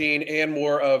protein and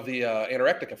more of the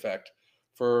anorectic effect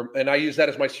and I use that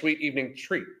as my sweet evening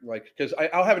treat. Like, cause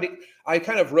I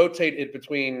kind of rotate it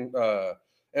between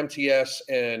MTS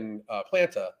and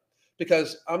Planta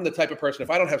because I'm the type of person, if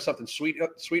I don't have something sweet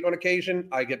on occasion,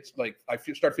 I get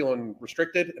start feeling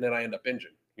restricted and then I end up binging.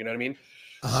 You know what I mean?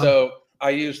 Uh-huh. So I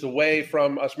use the whey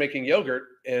from us making yogurt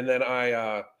and then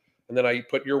I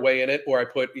put your whey in it, or I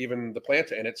put even the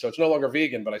Planta in it. So it's no longer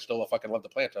vegan, but I still fucking love the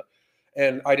Planta.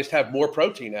 And I just have more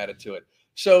protein added to it.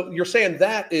 So you're saying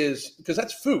that is because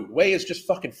that's food. Whey is just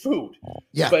fucking food.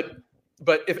 Yeah.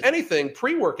 But if anything,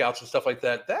 pre-workouts and stuff like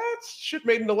that, that's shit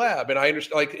made in the lab. And I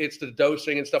understand, like, it's the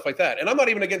dosing and stuff like that. And I'm not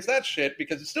even against that shit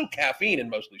because it's still caffeine in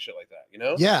mostly shit like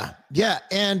that, Yeah. Yeah.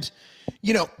 And,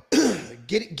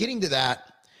 getting to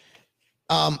that,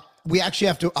 we actually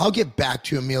have to, I'll get back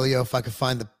to Emilio if I can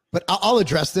find but I'll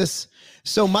address this.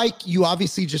 So Mike, you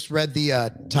obviously just read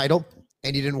the title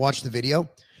and you didn't watch the video.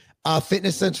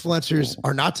 Fitness influencers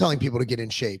are not telling people to get in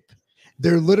shape.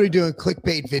 They're literally doing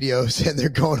clickbait videos and they're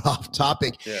going off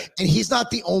topic. Yeah. And he's not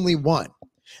the only one.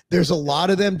 There's a lot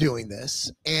of them doing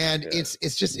this, and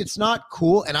it's not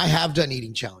cool. And I have done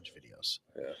eating challenge videos.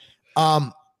 Yeah.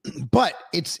 But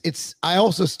I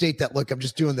also state that, look, I'm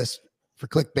just doing this for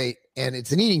clickbait and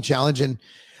it's an eating challenge and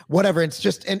whatever. It's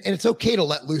just, and it's okay to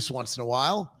let loose once in a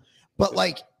while. But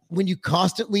like when you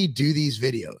constantly do these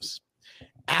videos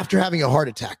after having a heart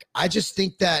attack, I just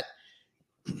think that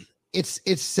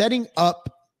it's setting up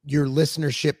your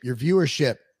listenership, your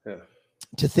viewership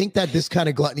to think that this kind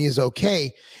of gluttony is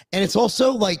okay. And it's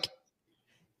also like,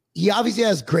 he obviously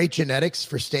has great genetics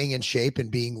for staying in shape and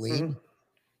being lean.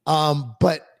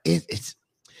 But it's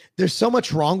there's so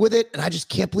much wrong with it. And I just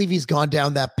can't believe he's gone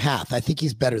down that path. I think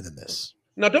he's better than this.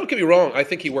 Now, don't get me wrong. I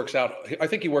think he works out. I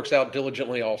think he works out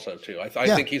diligently also too. I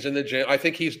think he's in the gym. I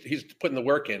think he's putting the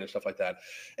work in and stuff like that.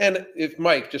 And if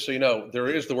Mike, just so you know, there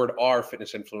is the word "our"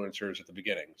 fitness influencers at the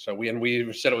beginning. So we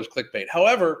said it was clickbait.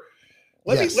 However,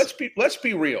 let's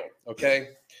be real, okay?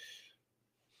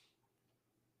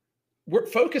 We're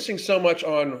focusing so much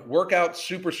on workout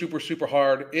super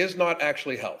hard is not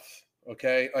actually health.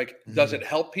 Okay, like does it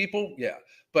help people? Yeah.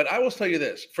 But I will tell you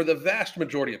this: for the vast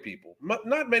majority of people,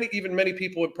 not many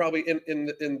people would probably in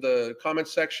the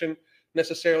comments section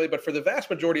necessarily, but for the vast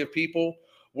majority of people,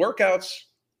 workouts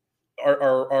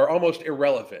are almost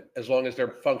irrelevant as long as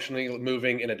they're functionally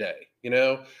moving in a day. You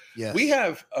know, we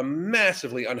have a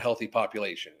massively unhealthy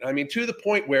population. I mean, to the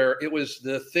point where it was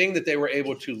the thing that they were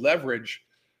able to leverage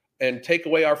and take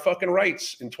away our fucking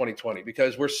rights in 2020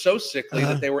 because we're so sickly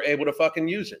that they were able to fucking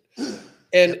use it.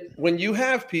 And when you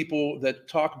have people that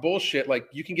talk bullshit, like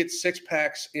you can get 6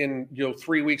 packs in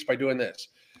 3 weeks by doing this,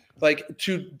 like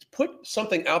to put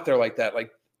something out there like that, like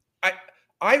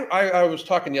I was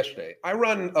talking yesterday. I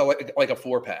run like a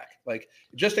 4-pack, like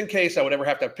just in case I would ever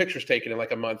have to have pictures taken in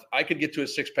like a month, I could get to a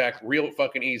 6-pack real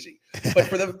fucking easy. But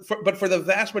for the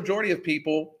vast majority of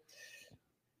people,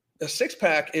 a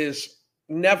 6-pack is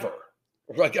never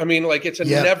it's a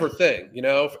never thing,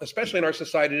 especially in our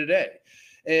society today.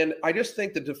 And I just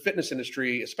think that the fitness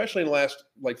industry, especially in the last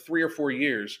like 3 or 4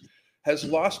 years, has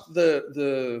lost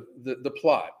the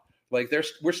plot. Like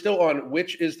we're still on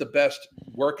which is the best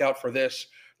workout for this.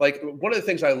 Like one of the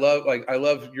things I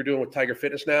love you're doing with Tiger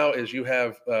Fitness now is you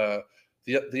have the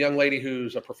young lady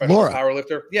who's a professional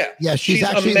powerlifter. Yeah, she's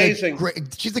actually amazing.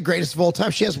 She's the greatest of all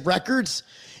time. She has records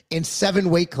in 7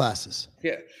 weight classes.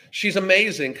 Yeah, she's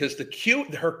amazing because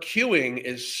her cueing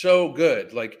is so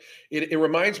good. Like it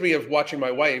reminds me of watching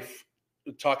my wife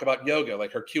talk about yoga.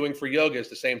 Like her cueing for yoga is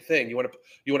the same thing. You want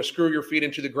to screw your feet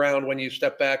into the ground when you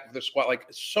step back with the squat. Like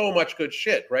so much good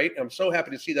shit, right? I'm so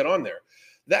happy to see that on there.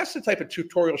 That's the type of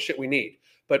tutorial shit we need.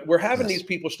 But we're having these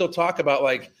people still talk about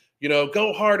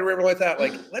go hard or whatever like that.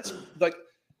 Like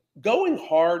going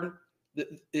hard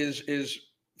is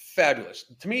fabulous.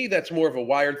 To me, that's more of a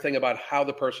wired thing about how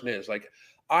the person is. Like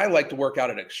I like to work out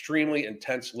at an extremely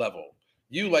intense level.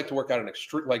 You like to work out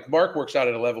like Marc works out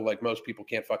at a level like most people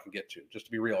can't fucking get to, just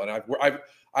to be real. And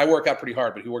I work out pretty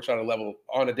hard, but he works out at a level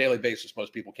on a daily basis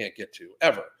most people can't get to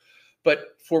ever.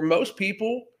 But for most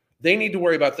people, they need to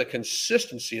worry about the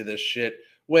consistency of this shit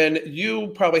when you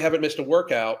probably haven't missed a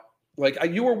workout. Like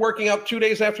you were working out 2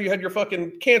 days after you had your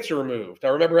fucking cancer removed. I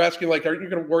rember asking, like, are you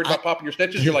going to worry about popping your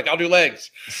stitches? You're like, I'll do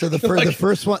legs. So the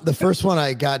first one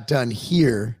I got done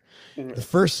here, the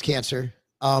first cancer,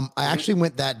 I actually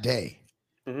went that day.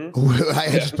 I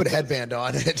just put a headband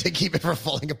on to keep it from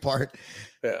falling apart.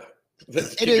 Yeah.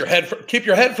 Keep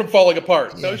your head from falling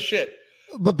apart. No shit.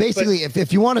 But basically,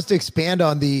 if you want us to expand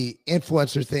on the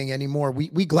influencer thing anymore,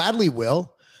 we gladly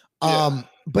will.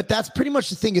 But that's pretty much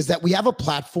the thing, is that we have a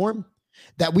platform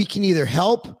that we can either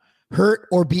help, hurt,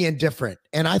 or be indifferent.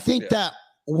 And I think that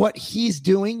what he's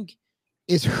doing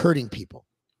is hurting people.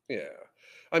 Yeah.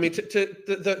 I mean,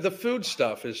 the food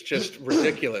stuff is just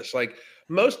ridiculous. Like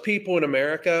most people in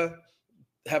America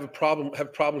have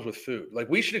problems with food. Like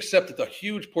we should accept that the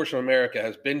huge portion of America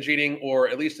has binge eating or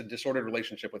at least a disordered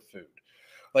relationship with food.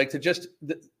 Like to just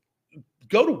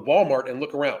go to Walmart and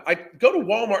look around. I go to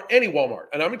Walmart, any Walmart,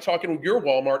 and I'm talking your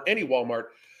Walmart, any Walmart.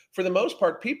 For the most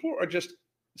part, people are just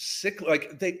sick.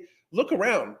 Like they look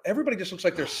around. Everybody just looks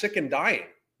like they're sick and dying.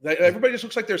 Everybody just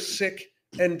looks like they're sick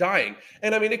and dying.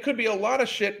 And I mean, it could be a lot of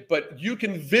shit, but you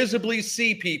can visibly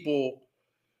see people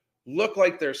look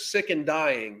like they're sick and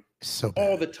dying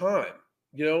all the time,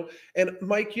 And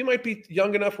Mike, you might be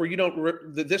young enough where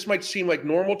this might seem like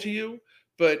normal to you,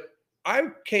 but I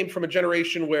came from a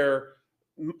generation where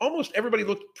almost everybody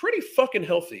looked pretty fucking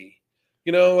healthy.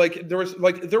 Like there was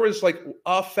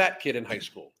a fat kid in high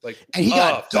school, and he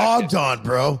got dogged on,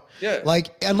 bro. Yeah. Like,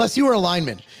 unless you were a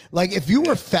lineman, like if you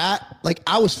were fat, like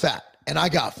I was fat and I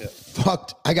got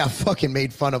fucking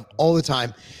made fun of all the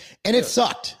time, and it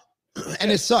sucked.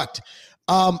 And it sucked.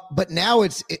 But now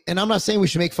and I'm not saying we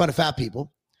should make fun of fat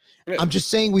people. Yeah. I'm just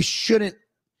saying we shouldn't.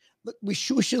 We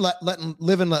should let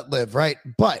live and let live, right?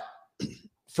 But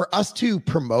for us to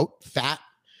promote fat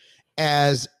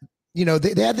as,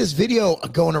 they had this video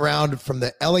going around from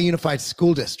the LA Unified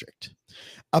School District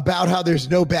about how there's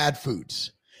no bad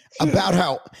foods, about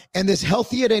how, and this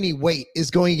healthy at any weight is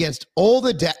going against all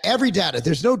every data.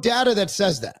 There's no data that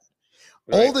says that.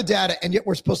 all the data, and yet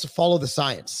we're supposed to follow the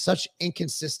science. Such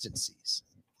inconsistencies.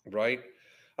 Right.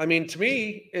 I mean, to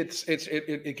me,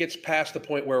 it gets past the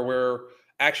point where we're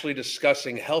actually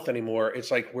discussing health anymore.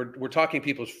 It's like we're talking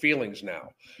people's feelings now.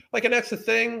 Like, and that's the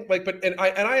thing. Like, but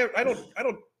I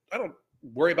don't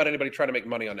worry about anybody trying to make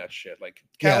money on that shit. Like,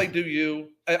 Callie, do you?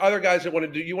 Other guys that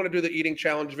want to do the eating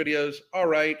challenge videos? All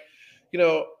right,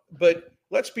 But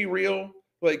let's be real.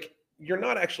 Like, you're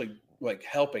not actually like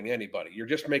helping anybody. You're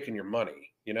just making your money.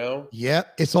 Yeah,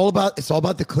 it's all about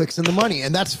the clicks and the money,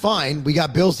 and that's fine. We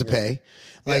got bills to pay.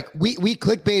 Like we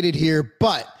clickbaited here,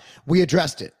 but we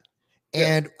addressed it.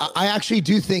 And I actually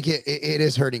do think it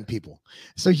is hurting people.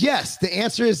 So yes, the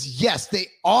answer is yes, they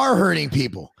are hurting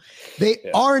people. They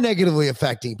are negatively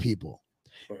affecting people.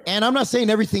 And I'm not saying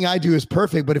everything I do is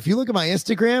perfect, but if you look at my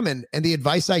Instagram and the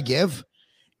advice I give,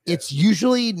 it's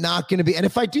usually not going to be. And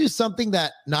if I do something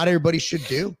that not everybody should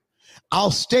do,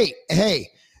 I'll state, hey,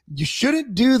 you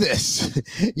shouldn't do this.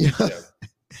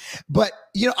 But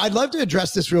I'd love to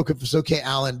address this real quick if it's okay,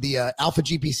 Alan, the Alpha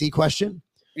GPC question.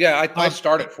 Yeah, I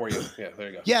started for you. Yeah, there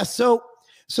you go. Yeah, so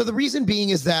the reason being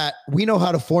is that we know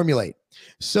how to formulate.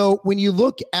 So when you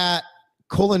look at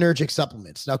cholinergic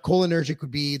supplements, now cholinergic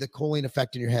would be the choline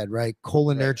effect in your head, right?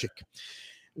 Cholinergic. Right.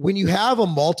 When you have a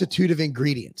multitude of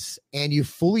ingredients and you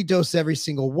fully dose every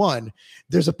single one,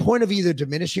 there's a point of either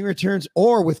diminishing returns,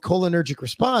 or with cholinergic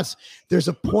response, there's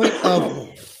a point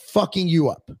of fucking you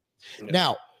up. Yeah.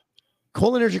 Now,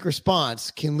 cholinergic response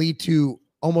can lead to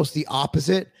almost the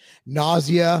opposite: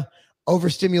 nausea,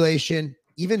 overstimulation,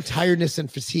 even tiredness and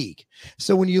fatigue.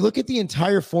 So when you look at the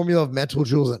entire formula of Mental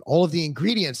Jewels and all of the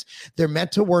ingredients, they're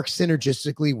meant to work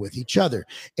synergistically with each other.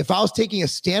 If I was taking a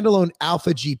standalone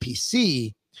Alpha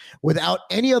GPC without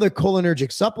any other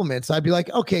cholinergic supplements, I'd be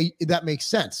like, okay, that makes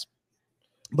sense.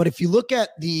 But if you look at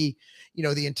the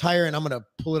entire, and I'm going to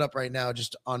pull it up right now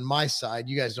just on my side,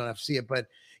 you guys don't have to see it, but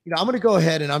I'm going to go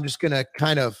ahead and I'm just going to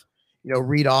kind of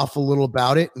read off a little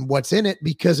about it and what's in it,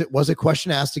 because it was a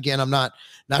question asked. Again, I'm not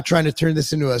trying to turn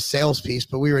this into a sales piece,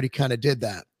 but we already kind of did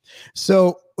that.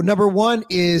 So number one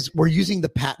is we're using the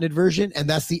patented version, and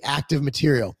that's the active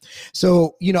material.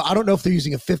 So, I don't know if they're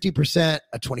using a 50%,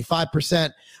 a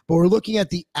 25%, but we're looking at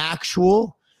the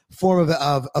actual form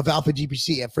of Alpha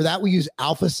GPC. And for that, we use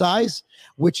Alpha Size,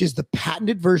 which is the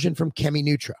patented version from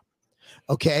ChemiNutra.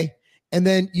 Okay. And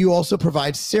then you also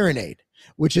provide Serenade,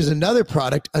 which is another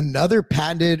product, another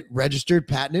registered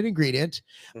patented ingredient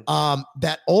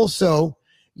that also,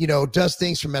 does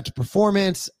things for mental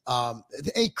performance,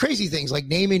 crazy things like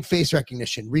naming face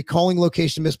recognition, recalling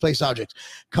location of misplaced objects,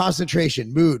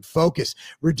 concentration, mood, focus,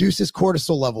 reduces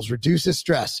cortisol levels, reduces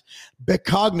stress.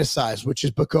 Bicognicize, which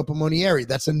is Bacopa monnieri,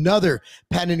 that's another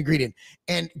patented ingredient.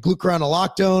 And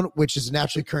glucuronolactone, which is a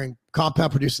naturally occurring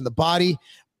compound produced in the body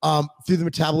through the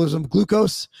metabolism of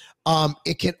glucose.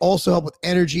 It can also help with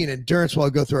energy and endurance while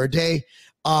we go through our day.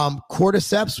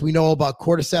 Cordyceps, we know all about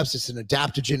cordyceps. It's an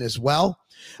adaptogen as well.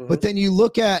 Mm-hmm. But then you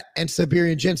look at, and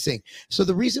Siberian ginseng. So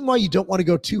the reason why you don't want to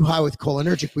go too high with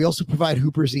cholinergic, we also provide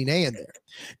huperzine A in there.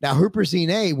 Now, huperzine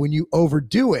A, when you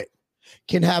overdo it,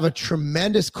 can have a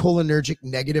tremendous cholinergic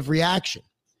negative reaction.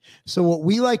 So what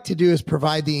we like to do is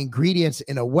provide the ingredients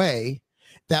in a way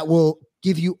that will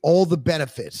give you all the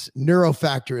benefits,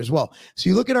 neurofactor as well. So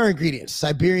you look at our ingredients: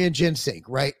 Siberian ginseng,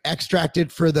 right?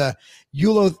 Extracted for the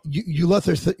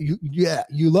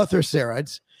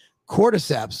eulothroserides,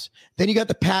 cordyceps. Then you got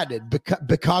the patented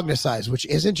Bicognicize, which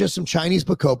isn't just some Chinese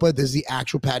Bacopa. This is the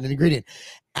actual patented ingredient.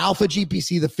 Alpha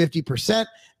GPC, the 50%,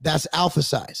 that's Alpha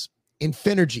Size.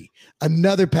 Infinergy,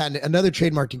 another patent, another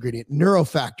trademarked ingredient.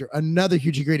 Neurofactor, another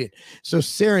huge ingredient. So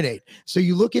Serenade. So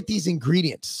you look at these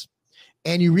ingredients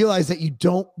and you realize that you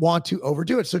don't want to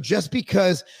overdo it. So just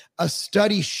because a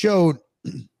study showed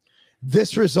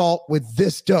this result with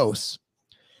this dose,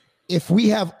 if we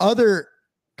have other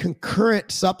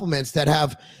concurrent supplements that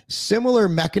have similar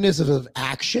mechanisms of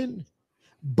action,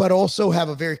 but also have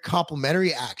a very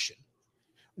complementary action,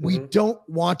 we don't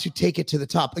want to take it to the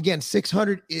top. Again,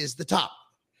 600 is the top,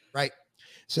 right?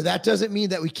 So that doesn't mean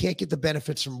that we can't get the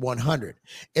benefits from 100.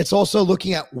 It's also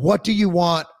looking at, what do you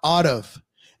want out of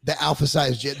the Alpha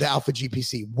Size, the Alpha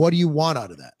GPC? What do you want out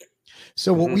of that?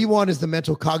 So what we want is the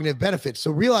mental cognitive benefits.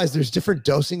 So realize there's different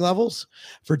dosing levels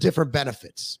for different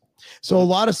benefits. So a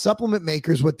lot of supplement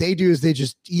makers, what they do is they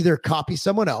just either copy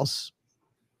someone else,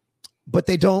 but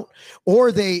they don't,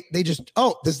 or they just,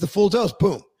 oh, this is the full dose,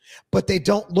 boom. But they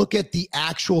don't look at the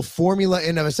actual formula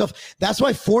in of itself. That's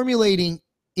why formulating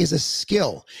is a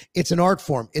skill. It's an art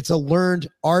form. It's a learned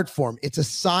art form. It's a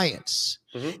science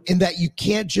in that you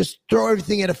can't just throw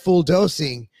everything at a full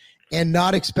dosing and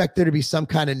not expect there to be some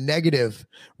kind of negative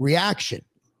reaction.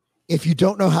 if you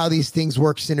don't know how these things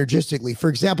work synergistically. For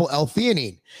example,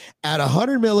 L-theanine at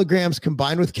 100 milligrams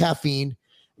combined with caffeine,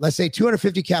 let's say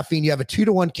 250 caffeine, you have a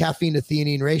 2-to-1 caffeine to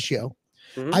theanine ratio.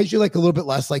 I usually like a little bit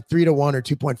less, like 3-to-1 or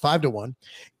 2.5-to-1.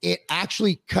 It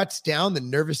actually cuts down the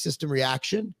nervous system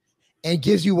reaction and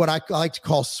gives you what I like to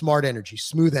call smart energy,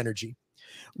 smooth energy.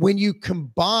 When you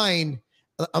combine,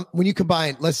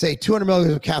 let's say 200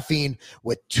 milligrams of caffeine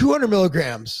with 200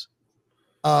 milligrams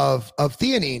of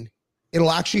theanine,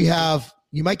 it'll actually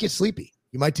you might get sleepy.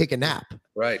 You might take a nap.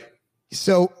 Right.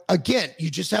 So again, you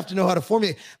just have to know how to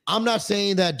formulate. I'm not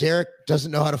saying that Derek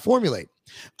doesn't know how to formulate.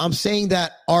 I'm saying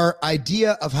that our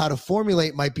idea of how to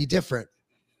formulate might be different.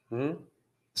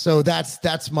 So that's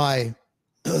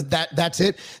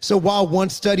it. So while one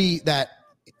study that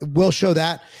will show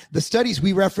that, the studies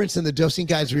we reference and the dosing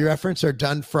guides we reference are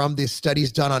done from the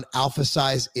studies done on alpha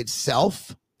size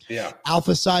itself. Yeah.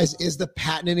 Alpha size is the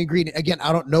patented ingredient. Again,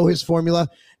 I don't know his formula,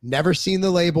 never seen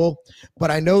the label,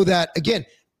 but I know that, again,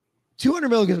 200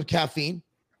 milligrams of caffeine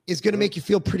is going to make you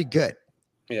feel pretty good.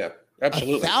 Yeah,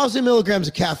 absolutely. 1,000 milligrams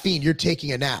of caffeine, you're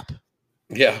taking a nap.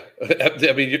 Yeah.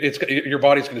 I mean, your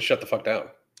body's going to shut the fuck down.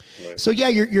 Right. So yeah,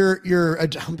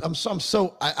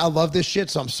 I love this shit.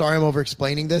 So I'm sorry I'm over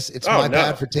explaining this. It's my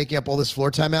bad for taking up all this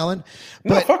floor time, Alan.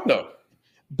 But, no, fuck no.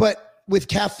 But with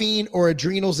caffeine or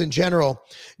adrenals in general,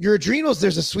 your adrenals,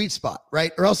 there's a sweet spot,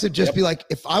 right? Or else it'd just be like,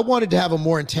 if I wanted to have a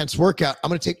more intense workout, I'm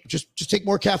going to take just take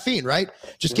more caffeine, right?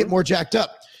 Just get more jacked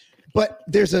up. But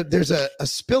there's a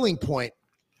spilling point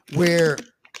where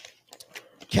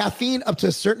caffeine up to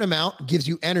a certain amount gives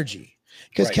you energy,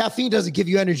 because caffeine doesn't give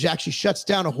you energy. It actually shuts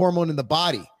down a hormone in the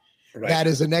body. That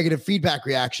is a negative feedback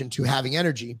reaction to having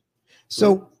energy.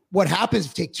 So what happens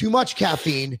if you take too much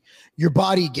caffeine, your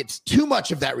body gets too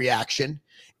much of that reaction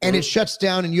and it shuts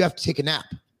down and you have to take a nap.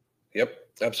 Yep,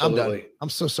 absolutely. I'm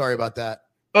so sorry about that.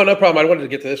 Oh, no problem. I wanted to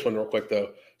get to this one real quick, though.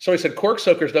 So he said, Cork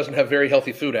Soakers doesn't have very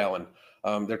healthy food, Alan.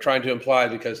 They're trying to imply,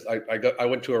 because I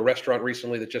went to a restaurant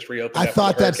recently that just reopened. I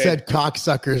thought that said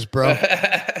cocksuckers, bro.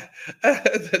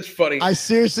 That's funny. I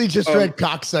seriously just read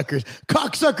cocksuckers.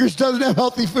 Cocksuckers doesn't have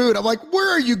healthy food. I'm like, where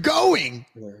are you going?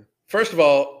 First of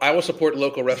all, I will support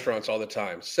local restaurants all the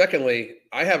time. Secondly,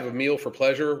 I have a meal for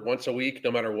pleasure once a week,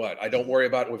 no matter what. I don't worry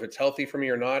about if it's healthy for me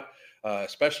or not,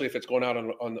 especially if it's going out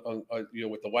on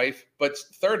with the wife. But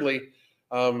thirdly,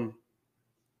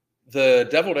 the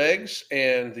deviled eggs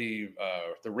and the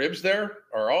ribs there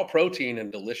are all protein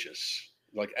and delicious,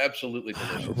 like absolutely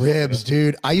delicious. Ribs,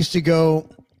 dude. I used to go,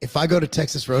 if I go to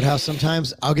Texas Roadhouse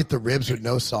sometimes, I'll get the ribs with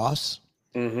no sauce.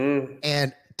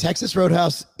 And Texas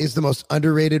Roadhouse is the most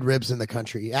underrated ribs in the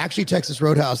country. Actually, Texas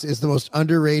Roadhouse is the most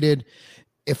underrated,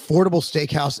 affordable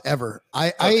steakhouse ever.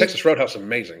 Texas Roadhouse is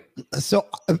amazing. So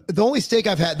the only steak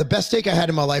I've had, the best steak I had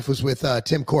in my life was with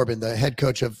Tim Corbin, the head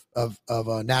coach of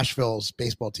Nashville's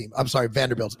baseball team. I'm sorry,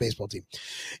 Vanderbilt's baseball team.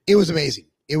 It was amazing.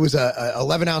 It was a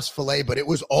 11-ounce filet, but it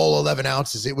was all 11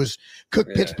 ounces. It was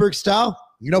cooked Pittsburgh style.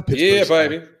 You know Pittsburgh style.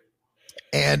 Baby.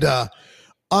 And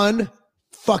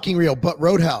unfucking real. But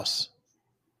Roadhouse,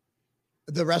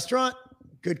 the restaurant,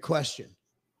 good question.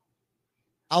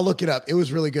 I'll look it up. It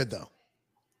was really good though.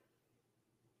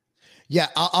 Yeah,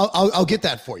 I'll get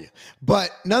that for you.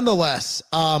 But nonetheless,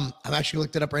 I'm actually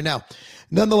looked it up right now.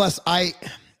 Nonetheless,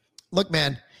 look,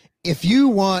 man, if you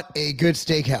want a good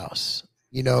steakhouse,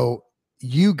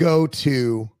 you go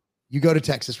to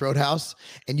Texas Roadhouse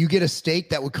and you get a steak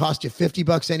that would cost you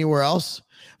 $50 anywhere else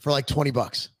for like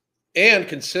 $20. And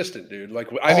consistent, dude. Like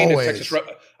I've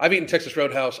eaten Texas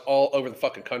Roadhouse all over the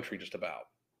fucking country, just about.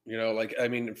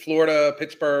 In Florida,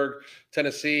 Pittsburgh,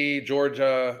 Tennessee,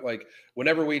 Georgia, like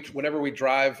whenever we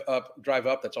drive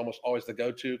up, that's almost always the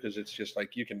go-to, because it's just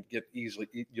like you can get easily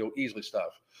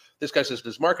stuff. This guy says,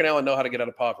 does Mark and Alan know how to get out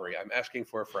of poverty? I'm asking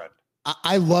for a friend.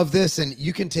 I love this, and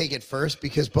you can take it first,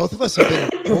 because both of us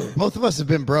have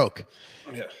been broke.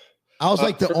 Yeah. I was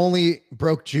like the only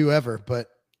broke Jew ever, but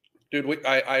dude,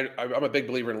 I'm a big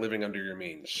believer in living under your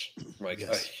means. Like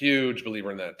a huge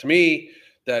believer in that. To me,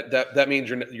 that means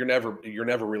you're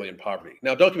never really in poverty.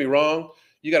 Now, don't get me wrong.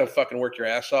 You got to fucking work your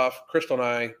ass off. Crystal and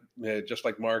I, just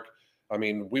like Mark, I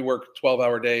mean, we work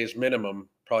 12-hour days minimum,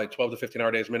 probably 12 to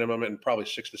 15-hour days minimum, and probably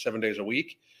 6 to 7 days a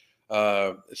week.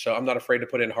 So I'm not afraid to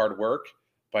put in hard work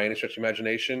by any stretch of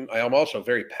imagination. I am also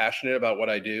very passionate about what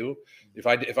I do.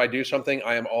 If I do something,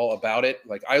 I am all about it.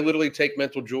 Like I literally take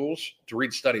mental jewels to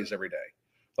read studies every day.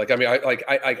 Like, I mean,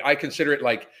 I consider it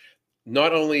like,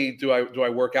 not only do I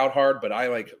work out hard, but I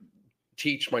like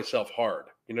teach myself hard.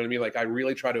 You know what I mean? Like I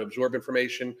really try to absorb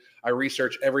information. I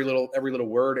research every little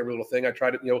word, every little thing. I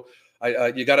try to,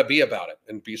 you got to be about it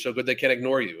and be so good they can't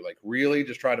ignore you. Like really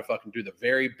just try to fucking do the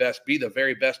very best, be the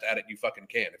very best at it you fucking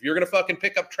can. If you're going to fucking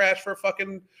pick up trash for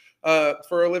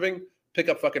a living, pick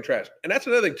up fucking trash. And that's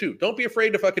another thing too. Don't be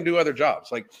afraid to fucking do other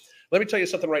jobs. Like, let me tell you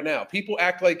something right now. People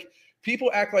act like,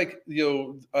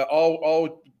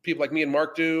 all people like me and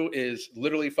Mark do is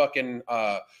literally fucking,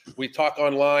 we talk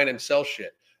online and sell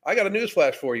shit. I got a news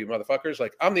flash for you, motherfuckers.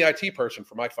 Like I'm the IT person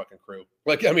for my fucking crew.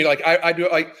 Like, I mean, like I do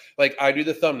I do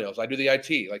the thumbnails. I do the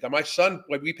IT. Like my son,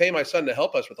 like we pay my son to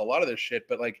help us with a lot of this shit.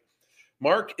 But like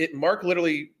Mark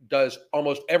literally does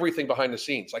almost everything behind the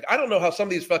scenes. Like I don't know how some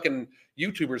of these fucking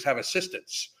YouTubers have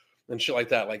assistants and shit like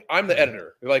that. Like I'm the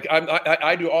editor. Like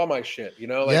I do all my shit,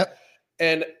 Like, yep.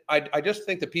 And I just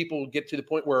think that people get to the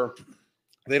point where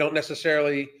they don't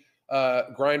necessarily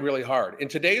grind really hard. In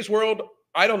today's world,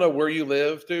 I don't know where you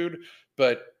live, dude,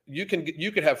 but you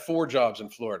could have 4 jobs in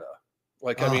Florida.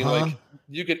 Like, I mean, like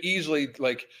you could easily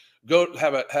like go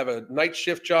have a night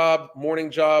shift job,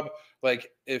 morning job. Like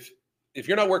if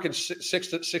you're not working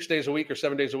 6 days a week or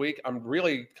 7 days a week, I'm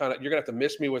really you're gonna have to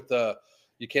miss me with the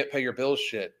you can't pay your bills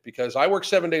shit, because I work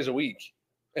 7 days a week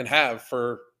and have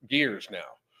for years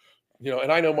now,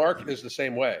 and I know Mark is the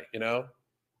same way,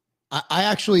 I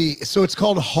actually, so it's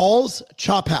called Hall's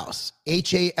Chop House,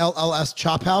 Halls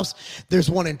Chop House. There's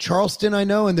one in Charleston, I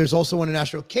know, and there's also one in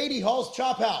Nashville. Katie, Hall's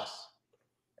Chop House,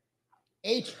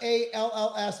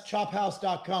 Halls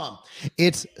chophouse.com.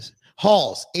 It's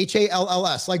Halls,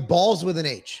 Halls, like balls with an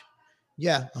H.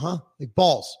 Yeah, like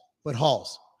balls, but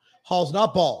Halls. Halls,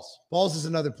 not balls. Balls is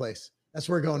another place. That's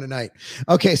where we're going tonight.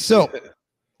 Okay, so.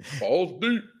 Balls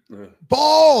deep.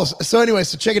 Balls. So anyway,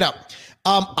 so check it out.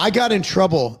 I got in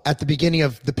trouble at the beginning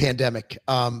of the pandemic,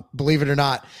 believe it or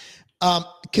not,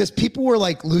 because people were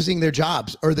like losing their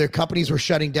jobs or their companies were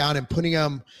shutting down and putting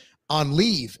them on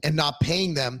leave and not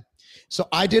paying them. So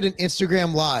I did an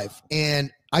Instagram live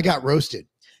and I got roasted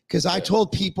because I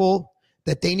told people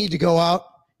that they need to go out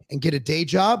and get a day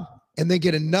job and then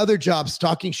get another job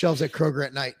stocking shelves at Kroger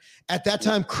at night. At that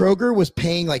time, Kroger was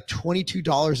paying like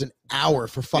 $22 an hour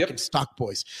for fucking stock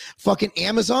boys. Fucking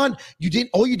Amazon,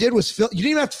 all you did was you didn't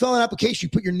even have to fill out an application. You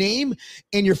put your name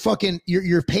and your fucking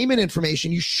your payment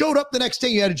information. You showed up the next day,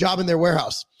 you had a job in their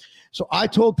warehouse. So I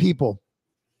told people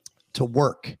to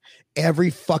work every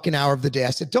fucking hour of the day.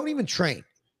 I said, don't even train.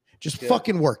 Just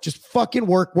fucking work. Just fucking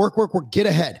work. Get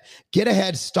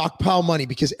ahead, stockpile money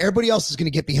because everybody else is going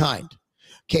to get behind.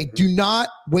 Okay, do not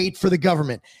wait for the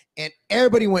government. And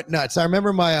everybody went nuts. I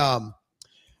remember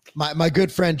my good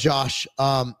friend Josh.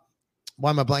 Why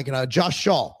am I blanking out? Josh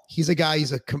Shaw. He's a guy.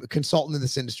 He's a consultant in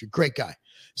this industry. Great guy,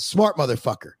 smart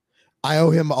motherfucker. I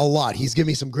owe him a lot. He's given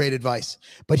me some great advice.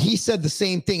 But he said the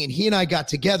same thing, and he and I got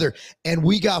together, and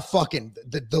we got fucking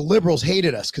the liberals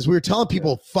hated us because we were telling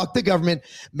people, fuck the government,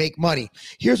 make money.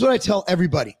 Here's what I tell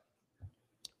everybody.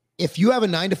 If you have a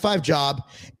 9-to-5 job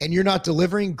and you're not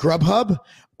delivering Grubhub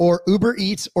or Uber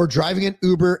Eats or driving an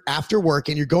Uber after work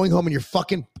and you're going home and you're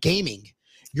fucking gaming,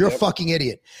 you're a fucking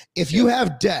idiot. If you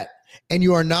have debt and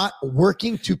you are not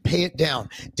working to pay it down,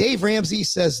 Dave Ramsey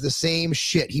says the same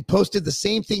shit. He posted the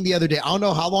same thing the other day. I don't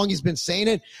know how long he's been saying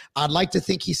it. I'd like to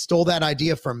think he stole that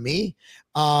idea from me.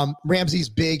 Ramsey's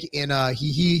big in,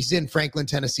 he's in Franklin,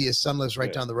 Tennessee. His son lives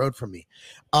right down the road from me.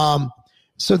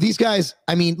 So these guys,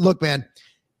 I mean, look, man,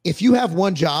 if you have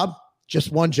one job,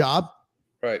 just one job,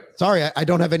 right? Sorry, I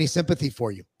don't have any sympathy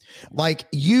for you. Like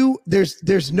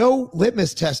there's no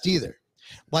litmus test either.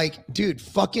 Like, dude,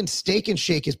 fucking Steak and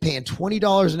Shake is paying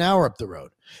 $20 an hour up the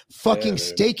road. Fucking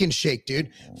Steak and Shake,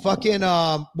 dude. Fucking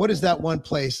what is that one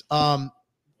place? The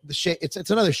shake.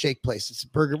 It's another shake place. It's a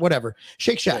burger, whatever.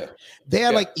 Shake Shack. They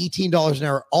had like $18 an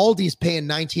hour. Aldi's paying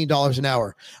 $19 an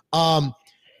hour.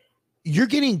 You're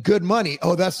getting good money.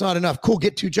 Oh, that's not enough. Cool,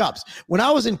 get 2 jobs. When I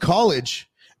was in college,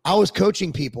 I was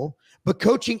coaching people, but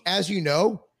coaching, as you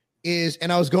know,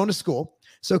 and I was going to school.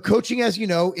 So coaching, as you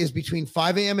know, is between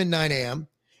 5 a.m. and 9 a.m.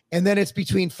 And then it's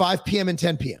between 5 p.m. and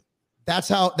 10 p.m. That's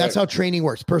how training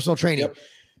works, personal training. Yep.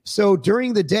 So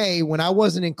during the day when I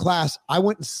wasn't in class, I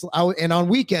went and on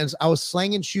weekends, I was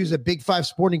slanging shoes at Big 5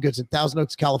 Sporting Goods in Thousand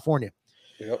Oaks, California.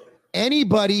 Yep.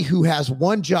 Anybody who has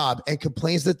one job and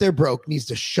complains that they're broke needs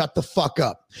to shut the fuck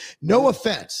up. No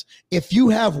offense. If you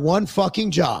have one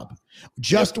fucking job,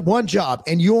 just one job,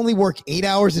 and you only work 8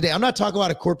 hours a day. I'm not talking about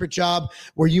a corporate job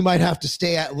where you might have to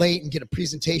stay at late and get a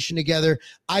presentation together.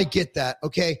 I get that.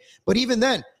 Okay. But even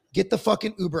then, get the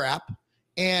fucking Uber app.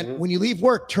 And when you leave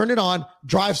work, turn it on,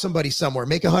 drive somebody somewhere,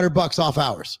 make $100 off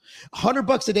hours.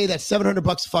 $100 a day, that's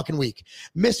 $700 a fucking week.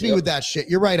 Miss me with that shit.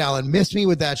 You're right, Alan. Miss me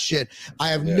with that shit. I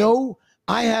have no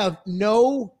I have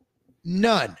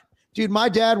none. Dude, my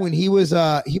dad, when he was,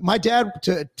 my dad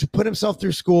to put himself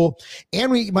through school,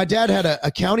 and my dad had an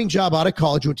accounting job out of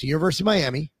college, went to University of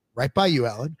Miami, right by you,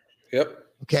 Alan. Yep.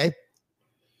 Okay.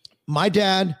 My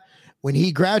dad, when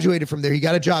he graduated from there, he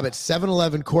got a job at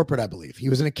 7-Eleven corporate, I believe. He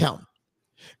was an accountant.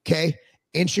 Okay.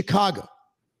 In Chicago.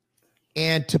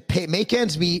 And to make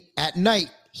ends meet at night,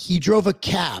 he drove a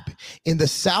cab in the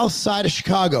south side of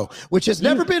Chicago, which has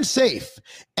never been safe,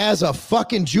 as a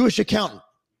fucking Jewish accountant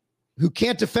who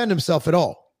can't defend himself at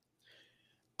all.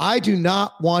 I do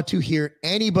not want to hear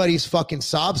anybody's fucking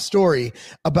sob story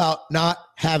about not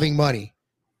having money.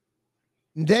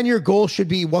 And then your goal should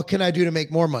be, what can I do to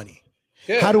make more money?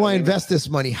 Yeah, how do I invest this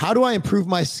money? How do I improve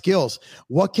my skills?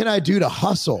 What can I do to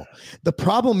hustle? The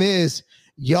problem is,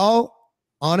 y'all,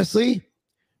 honestly,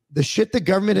 the shit the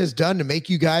government has done to make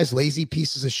you guys lazy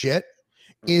pieces of shit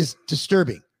is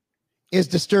disturbing.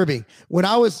 When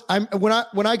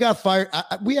I got fired,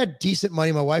 we had decent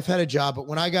money. My wife had a job, but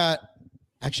at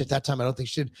that time, I don't think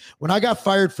she did. When I got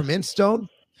fired from Instone,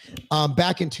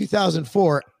 back in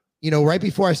 2004, right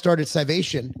before I started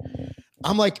Civation,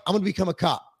 I'm like, I'm going to become a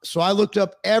cop. So I looked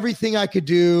up everything I could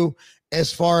do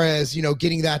as far as,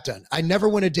 getting that done. I never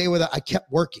went a day without, I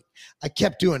kept working. I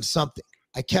kept doing something.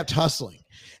 I kept hustling.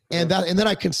 And then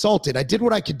I consulted. I did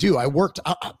what I could do. I worked.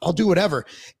 I'll do whatever.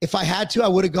 If I had to, I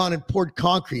would have gone and poured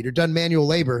concrete or done manual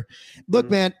labor.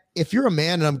 Look, man, if you're a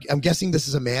man, and I'm guessing this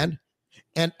is a man,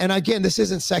 and again, this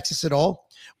isn't sexist at all.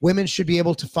 Women should be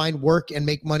able to find work and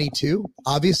make money too,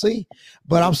 obviously.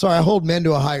 But I'm sorry, I hold men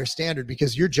to a higher standard,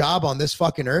 because your job on this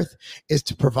fucking earth is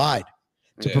to provide.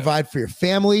 Provide for your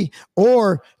family,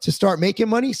 or to start making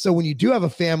money. So when you do have a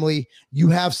family, you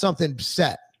have something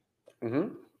set.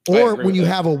 Mm-hmm. Or when you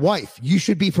have a wife, you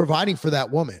should be providing for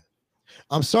that woman.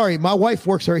 I'm sorry. My wife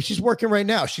works already. She's working right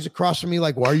now. She's across from me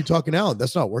like, why are you talking, Alan?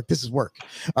 That's not work. This is work.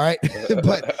 All right.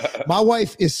 But my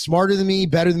wife is smarter than me,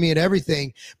 better than me at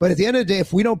everything. But at the end of the day,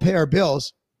 if we don't pay our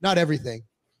bills, not everything,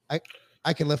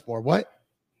 I can lift more. What?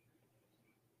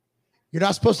 You're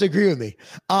not supposed to agree with me.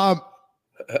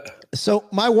 So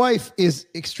my wife is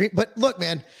extreme. But look,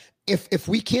 man, if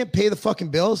we can't pay the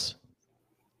fucking bills,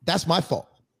 that's my fault.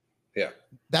 Yeah.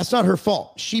 That's not her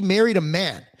fault. She married a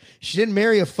man. She didn't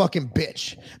marry a fucking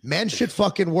bitch. Men should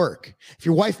fucking work. If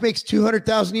your wife makes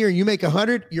 $200,000 a year and you make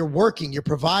 100, you're working, you're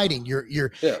providing, you're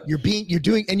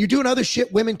doing other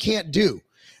shit women can't do.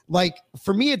 Like,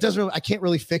 for me, I can't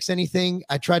really fix anything.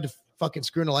 I tried to fucking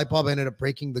screw in a light bulb. I ended up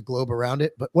breaking the globe around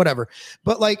it, but whatever.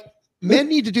 But like, men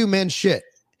need to do men shit.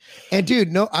 And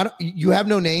dude, no, you have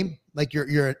no name. Like,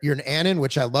 you're an Anon,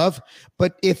 which I love.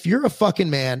 But if you're a fucking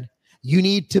man, you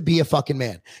need to be a fucking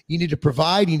man. You need to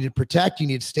provide. You need to protect. You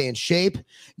need to stay in shape.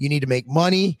 You need to make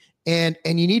money, and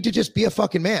you need to just be a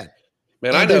fucking man.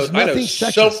 Man, I know.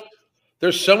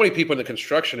 There's so many people in the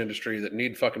construction industry that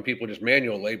need fucking people, just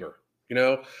manual labor.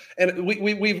 And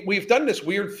we've done this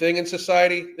weird thing in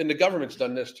society, and the government's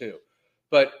done this too.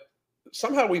 But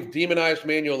somehow we've demonized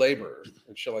manual labor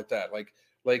and shit like that.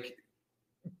 Like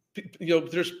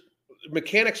there's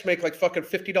mechanics make like fucking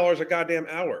 $50 a goddamn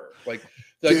hour.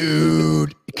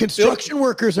 Dude, construction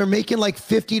workers are making like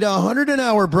 $50 to $100 an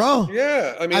hour, bro.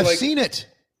 Yeah, I mean, I've seen it.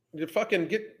 You fucking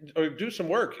do some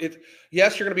work.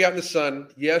 Yes, you're going to be out in the sun.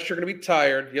 Yes, you're going to be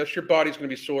tired. Yes, your body's going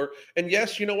to be sore. And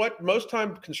yes, you know what? Most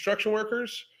time, construction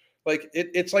workers, like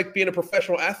it's like being a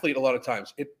professional athlete. A lot of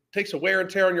times, it takes a wear and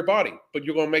tear on your body, but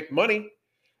you're going to make money.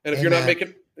 And if you're not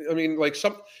making, I mean,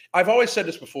 I've always said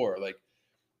this before,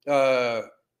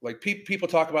 people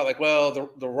talk about like, well,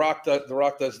 the Rock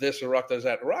does this, and The Rock does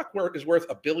that. The Rock is worth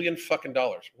 $1 billion fucking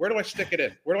dollars. Where do I stick it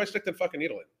in? Where do I stick the fucking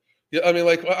needle in? Yeah, I mean,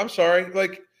 I'm sorry.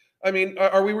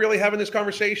 Are we really having this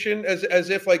conversation as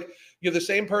if like you're the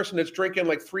same person that's drinking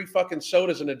like 3 fucking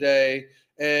sodas in a day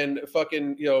and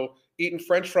fucking eating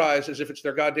French fries as if it's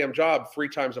their goddamn job 3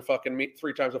 times a fucking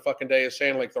day, is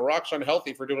saying like The Rock's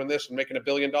unhealthy for doing this and making $1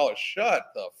 billion. Shut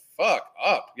the fuck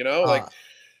up, I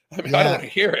don't want to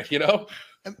hear it,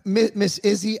 Miss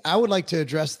Izzy, I would like to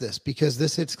address this because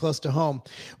this hits close to home.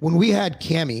 When we had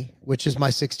Cammie, which is my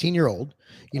 16-year-old,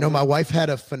 my wife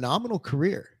had a phenomenal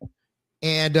career,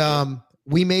 and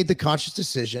we made the conscious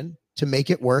decision to make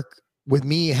it work with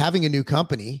me having a new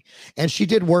company. And she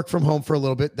did work from home for a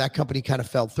little bit. That company kind of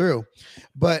fell through,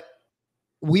 but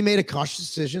we made a conscious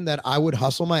decision that I would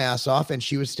hustle my ass off and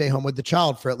she would stay home with the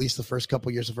child for at least the first couple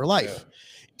of years of her life.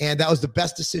 Yeah. And that was the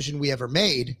best decision we ever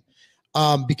made.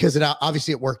 Because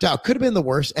obviously it worked out. Could have been the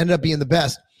worst, ended up being the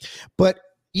best. But,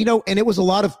 and it was a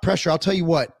lot of pressure. I'll tell you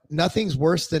what, nothing's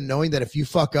worse than knowing that if you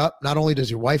fuck up, not only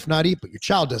does your wife not eat, but your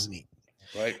child doesn't eat.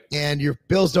 Right. And your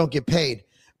bills don't get paid.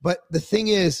 But the thing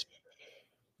is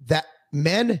that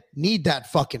Men need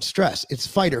that fucking stress. It's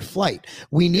fight or flight.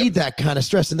 We need that kind of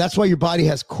stress. And that's why your body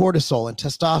has cortisol and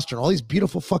testosterone, all these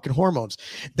beautiful fucking hormones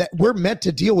that we're meant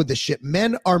to deal with this shit.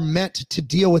 Men are meant to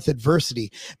deal with adversity.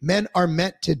 Men are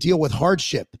meant to deal with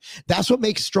hardship. That's what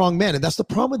makes strong men. And that's the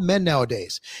problem with men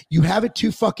nowadays. You have it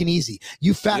too fucking easy.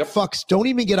 You fat fucks don't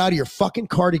even get out of your fucking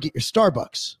car to get your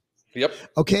Starbucks. Yep.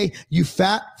 Okay. You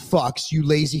fat fucks, you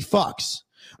lazy fucks.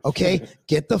 Okay.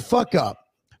 Get the fuck up.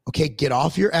 Okay, get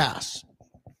off your ass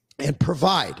and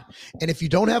provide. And if you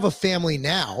don't have a family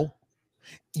now,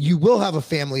 you will have a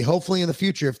family hopefully in the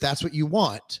future if that's what you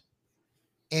want.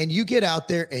 And you get out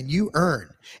there and you earn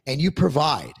and you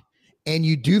provide and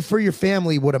you do for your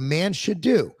family what a man should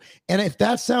do. And if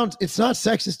that sounds, it's not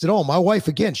sexist at all. My wife,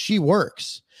 again, she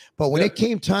works. But when it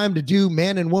came time to do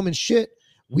man and woman shit,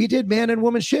 we did man and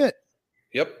woman shit.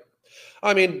 Yep.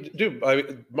 I mean, dude,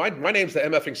 my name's the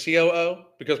MFing COO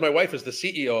because my wife is the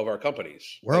CEO of our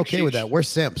companies. We're okay with that. We're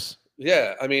simps.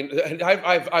 Yeah, I mean,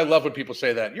 I love when people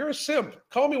say that. You're a simp.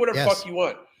 Call me whatever fuck you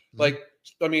want. Like,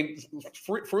 I mean,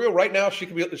 for real, right now she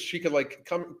could like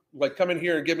come in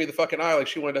here and give me the fucking eye like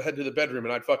she wanted to head to the bedroom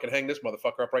and I'd fucking hang this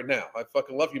motherfucker up right now. I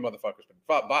fucking love you motherfuckers,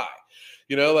 but bye.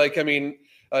 You know, like I mean,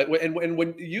 and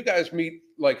when you guys meet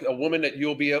like a woman that you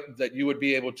would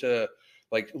be able to.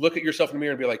 Like, look at yourself in the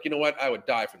mirror and be like, you know what? I would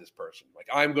die for this person. Like,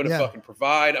 I'm going to fucking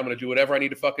provide. I'm going to do whatever I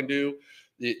need to fucking do.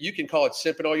 You can call it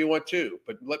simping all you want to,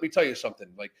 but let me tell you something.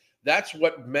 Like, that's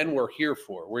what men were here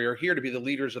for. We are here to be the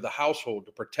leaders of the household,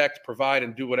 to protect, provide,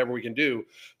 and do whatever we can do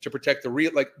to protect the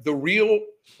real,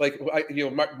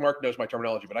 Mark knows my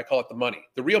terminology, but I call it the money.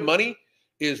 The real money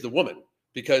is the woman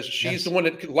because she's the one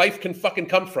that life can fucking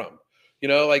come from. You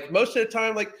know, like most of the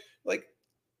time,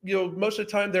 most of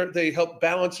the time they help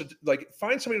balance it. Like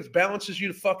find somebody that balances you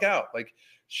to fuck out. Like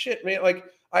shit, man. Like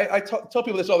I tell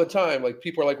people this all the time. Like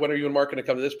people are like, when are you and Mark going to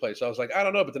come to this place? I was like, I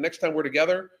don't know. But the next time we're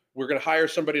together, we're going to hire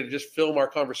somebody to just film our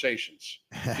conversations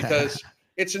because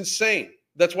it's insane.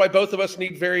 That's why both of us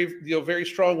need very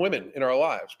strong women in our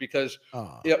lives because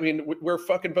I mean, we're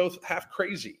fucking both half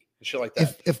crazy and shit like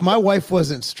that. If my wife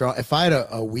wasn't strong, if I had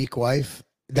a weak wife,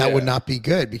 that would not be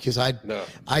good because I'd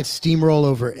steamroll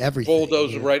over everything.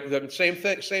 Bulldoze, right? Same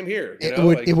thing. Same here.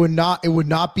 It would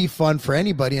not be fun for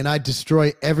anybody, and I'd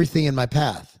destroy everything in my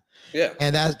path. Yeah,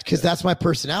 and that's my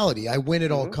personality. I win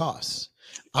at all costs.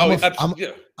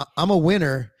 I'm a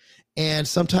winner, and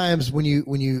sometimes when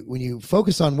you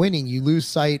focus on winning, you lose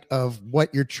sight of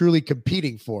what you're truly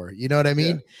competing for. You know what I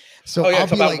mean? Yeah. So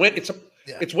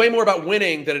it's way more about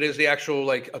winning than it is the actual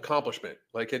like accomplishment.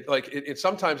 It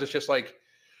sometimes it's just like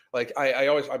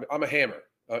I'm a hammer.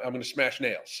 I'm going to smash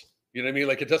nails. You know what I mean?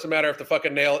 Like, it doesn't matter if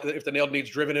the nail needs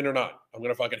driven in or not. I'm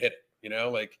going to fucking hit it. You know,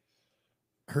 like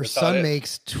her son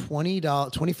makes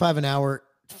 $25 an hour,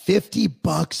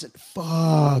 $50.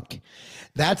 Fuck.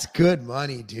 That's good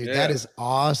money, dude. Yeah. That is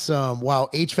awesome. Wow.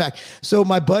 HVAC. So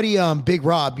my buddy, Big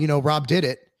Rob, Rob did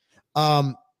it.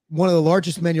 One of the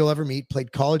largest men you'll ever meet,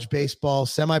 played college baseball,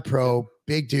 semi-pro,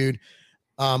 big dude.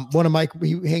 One of Mike,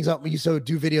 he hangs out. We used to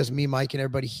do videos of me, Mike, and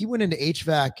everybody. He went into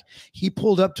HVAC. He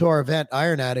pulled up to our event,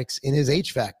 Iron Addicts, in his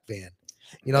HVAC van.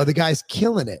 The guy's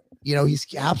killing it. He's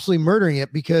absolutely murdering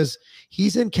it because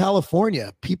he's in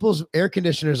California. People's air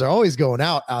conditioners are always going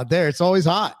out there. It's always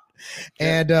hot.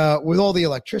 And with all the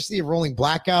electricity of rolling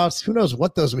blackouts, who knows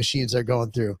what those machines are going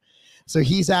through. So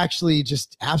he's actually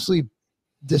just absolutely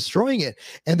destroying it.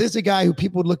 And there's a guy who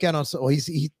people would look at on,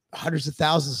 he hundreds of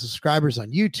thousands of subscribers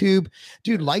on YouTube.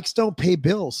 Dude, likes don't pay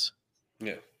bills.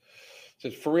 Yeah. So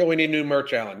for real, we need new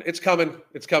merch, Alan. It's coming.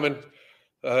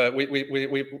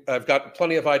 I've got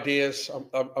plenty of ideas.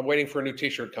 I'm waiting for a new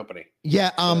t-shirt company. Yeah.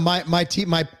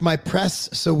 My press.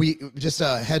 So we just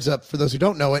heads up for those who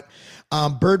don't know it.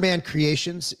 Birdman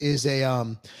Creations is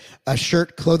a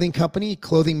shirt clothing company,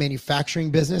 clothing manufacturing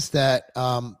business that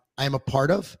I am a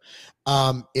part of.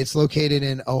 It's located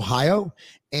in Ohio,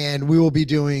 and we will be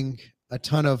doing a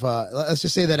ton of, let's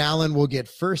just say that Alan will get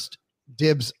first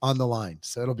dibs on the line.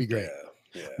 So it'll be great.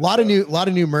 Yeah. A lot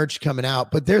of new merch coming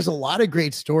out, but there's a lot of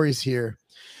great stories here.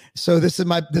 So this is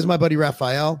my buddy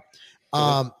Raphael,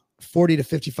 $40 to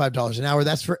 $55 an hour.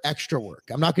 That's for extra work.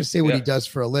 I'm not going to say what he does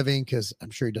for a living, cause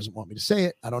I'm sure he doesn't want me to say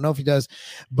it. I don't know if he does,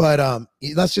 but,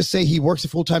 let's just say he works a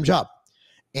full-time job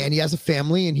and he has a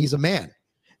family and he's a man.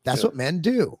 That's what men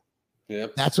do. Yeah.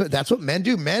 That's what men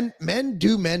do. Men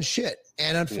do men shit.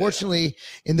 And unfortunately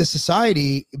in this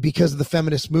society, because of the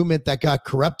feminist movement that got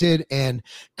corrupted and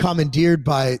commandeered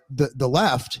by the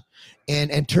left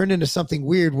and turned into something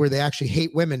weird where they actually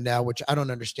hate women now, which I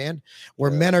don't understand,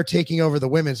 where men are taking over the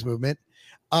women's movement.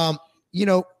 At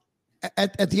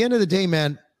the end of the day,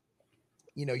 man,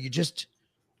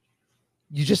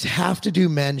 you just have to do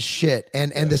men's shit.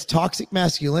 And this toxic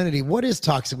masculinity, what is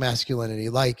toxic masculinity?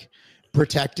 Like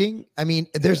protecting? I mean,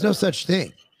 there's no such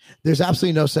thing. There's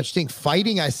absolutely no such thing.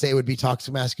 Fighting, I say, would be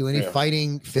toxic masculinity,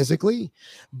 fighting physically,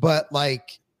 but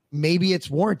like maybe it's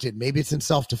warranted. Maybe it's in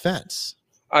self-defense.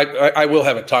 I will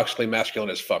have a toxically masculine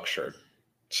as fuck shirt.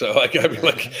 So like, I mean,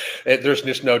 like there's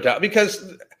just no doubt,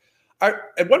 because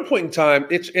at one point in time,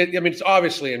 it's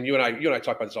obviously, and you and I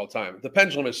talk about this all the time. The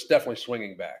pendulum is definitely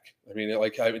swinging back. I mean,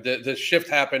 like the shift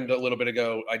happened a little bit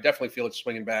ago. I definitely feel it's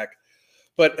swinging back.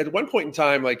 But at one point in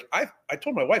time, like I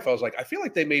told my wife, I was like, I feel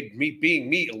like they made me being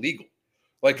me illegal.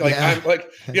 I'm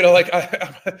like,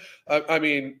 I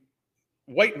mean,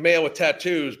 white male with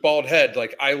tattoos, bald head.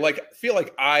 Like I feel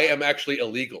like I am actually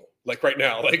illegal. Like right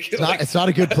now, like it's not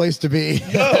a good place to be.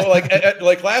 No,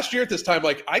 like last year at this time,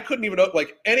 like I couldn't even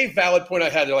like any valid point I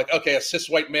had. They're like, okay, a cis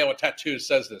white male with tattoos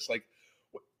says this. Like,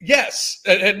 yes,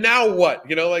 and now what?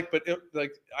 But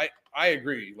I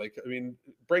agree. Like, I mean,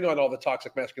 bring on all the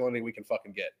toxic masculinity we can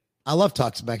fucking get. I love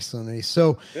toxic masculinity.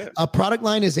 So, a product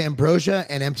line is Ambrosia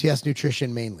and MTS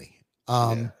Nutrition mainly.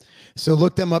 So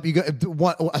look them up. You got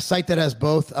a site that has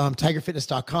both.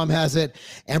 Tigerfitness.com has it.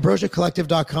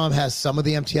 AmbrosiaCollective.com has some of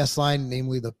the MTS line,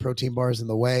 namely the protein bars and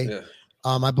the whey. Yeah.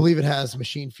 I believe it has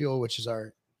Machine Fuel, which is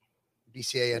our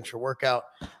BCA intra workout.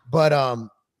 But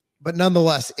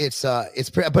nonetheless, it's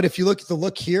but if you look at the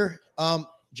look here,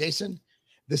 Jason,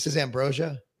 this is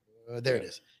Ambrosia. There it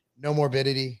is. No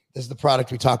morbidity. This is the product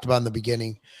we talked about in the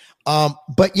beginning.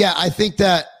 But yeah, I think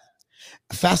that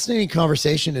fascinating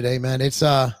conversation today, man.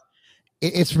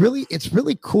 It's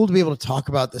really cool to be able to talk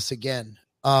about this again.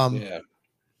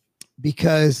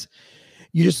 Because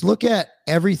you just look at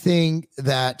everything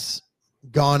that's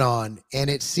gone on and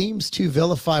it seems to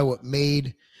vilify what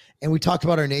made, and we talked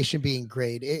about our nation being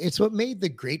great. It's what made the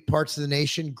great parts of the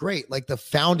nation great, like the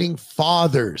founding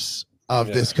fathers of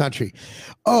this country.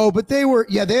 Oh, but they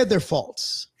had their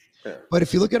faults. Yeah. But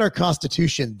if you look at our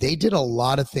Constitution, they did a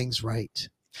lot of things right.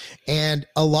 And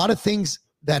a lot of things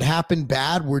that happened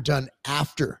bad were done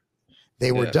after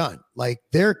they were done. Like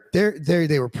they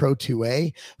were pro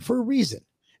 2A for a reason.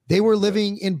 They were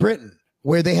living in Britain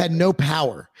where they had no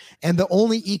power. And the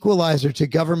only equalizer to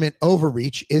government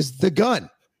overreach is the gun.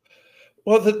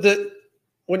 Well,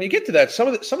 when you get to that, some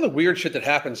of the weird shit that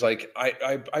happens, like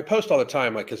I post all the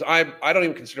time, like, cause I don't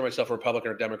even consider myself a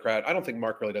Republican or Democrat. I don't think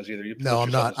Mark really does either. No,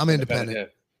 I'm not. I'm independent.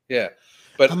 Yeah.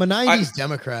 But I'm a 90s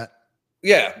Democrat.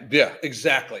 Yeah,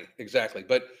 exactly.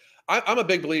 But I'm a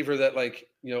big believer that, like,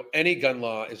 any gun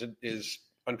law is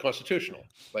unconstitutional.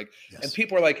 Like, and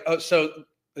people are like, oh, so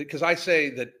because I say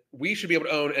that we should be able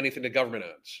to own anything the government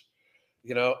owns,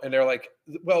 and they're like,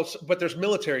 well, but there's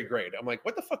military grade. I'm like,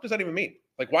 what the fuck does that even mean?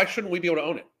 Like, why shouldn't we be able to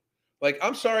own it? Like,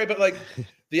 I'm sorry, but like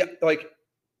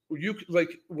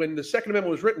when the Second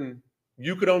Amendment was written,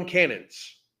 you could own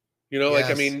cannons.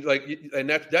 Like, I mean, like, and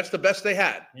that's the best they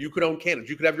had. You could own cannons.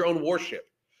 You could have your own warship,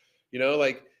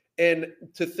 like, and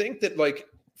to think that, like,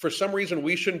 for some reason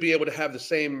we shouldn't be able to have the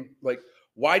same, like,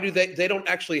 why do they don't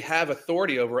actually have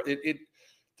authority over it?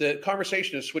 The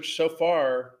conversation has switched so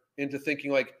far into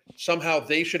thinking like somehow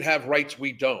they should have rights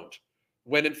we don't,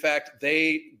 when in fact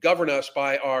they govern us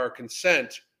by our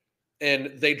consent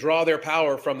and they draw their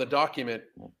power from the document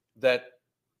that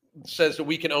says that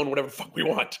we can own whatever the fuck we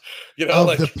want,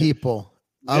 of the people,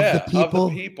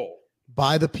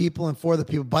 by the people and for the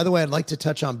people. By the way, I'd like to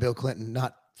touch on Bill Clinton,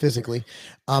 not physically,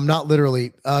 not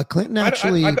literally. Clinton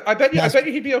actually, I bet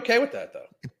you he'd be okay with that though.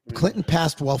 Clinton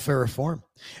passed welfare reform,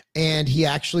 and he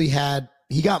actually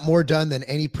got more done than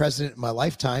any president in my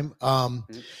lifetime.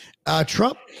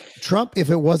 Trump, if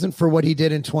it wasn't for what he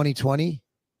did in 2020,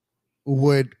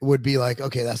 would be like,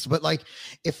 okay, but like,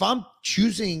 if I'm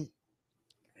choosing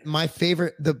my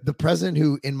favorite, the president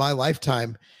who in my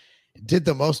lifetime did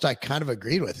the most I kind of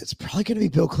agreed with, it's probably going to be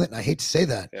Bill Clinton. I hate to say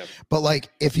that, but like,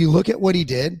 if you look at what he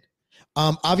did,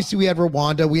 obviously we had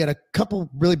Rwanda, we had a couple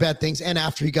really bad things. And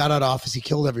after he got out of office, he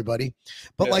killed everybody.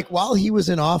 But like, while he was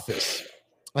in office,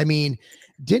 I mean,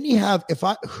 didn't he have,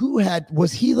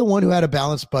 was he the one who had a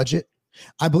balanced budget?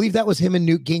 I believe that was him and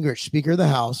Newt Gingrich, Speaker of the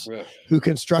House, who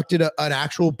constructed an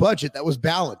actual budget that was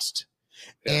balanced.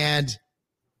 And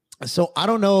so I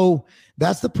don't know.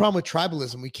 That's the problem with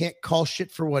tribalism. We can't call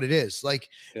shit for what it is. Like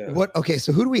okay.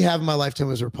 So who do we have in my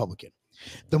lifetime as a Republican?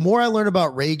 The more I learn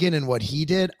about Reagan and what he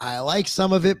did, I like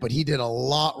some of it, but he did a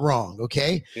lot wrong.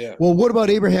 Okay. Yeah. Well, what about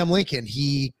Abraham Lincoln?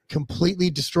 He completely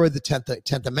destroyed the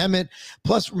 10th Amendment.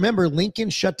 Plus, remember,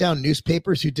 Lincoln shut down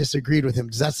newspapers who disagreed with him.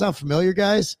 Does that sound familiar,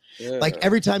 guys? Yeah. Like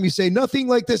every time you say nothing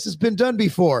like this has been done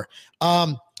before.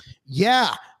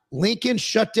 Lincoln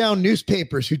shut down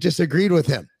newspapers who disagreed with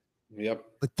him. Yep.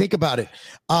 Like, think about it.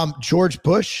 George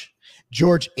Bush,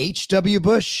 George H.W.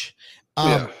 Bush,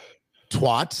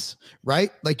 twats,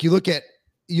 right? Like, you look at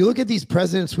these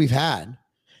presidents we've had,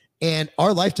 and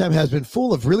our lifetime has been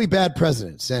full of really bad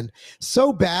presidents, and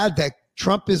so bad that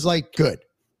Trump is like good.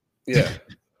 Yeah.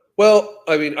 Well,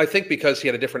 I mean, I think because he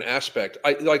had a different aspect.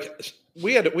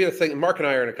 We had a thing. Mark and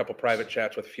I are in a couple private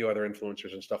chats with a few other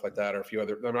influencers and stuff like that, or a few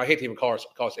other. I mean, I hate to even call us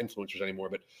influencers anymore,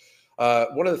 but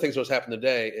one of the things that was happening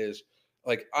today is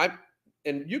like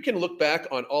and you can look back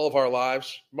on all of our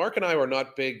lives. Mark and I were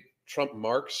not big Trump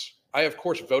marks. I of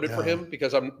course voted for him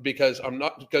because I'm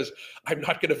not going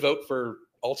to vote for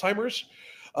Alzheimer's,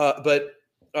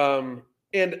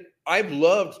 and I've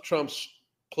loved Trump's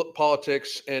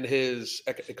politics and his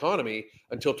economy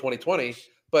until 2020,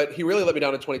 but he really let me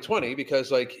down in 2020 because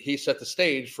like he set the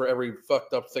stage for every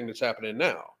fucked up thing that's happening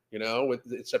now, with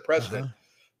it set precedent.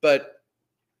 But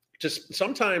just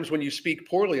sometimes when you speak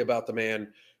poorly about the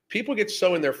man, people get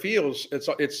so in their feels.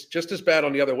 It's just as bad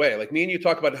on the other way. Like me and you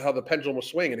talk about how the pendulum will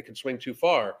swing and it can swing too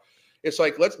far. It's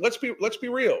like let's be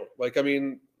real. Like, I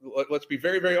mean, let's be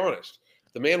very, very honest.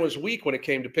 The man was weak when it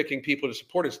came to picking people to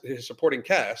support his supporting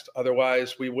cast.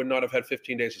 Otherwise, we would not have had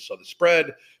 15 days to sow the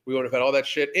spread. We would have had all that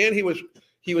shit. And he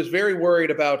was very worried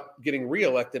about getting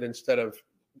reelected instead of,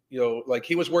 like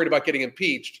he was worried about getting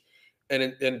impeached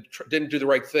and didn't do the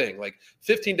right thing. Like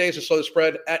 15 days to sow the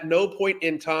spread. At no point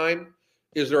in time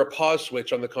is there a pause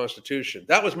switch on the Constitution.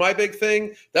 That was my big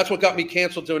thing. That's what got me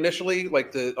canceled to initially.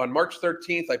 Like on March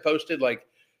 13th, I posted like,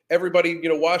 everybody,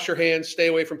 wash your hands, stay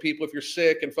away from people if you're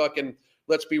sick, and fucking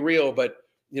let's be real. But,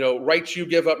 rights you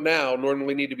give up now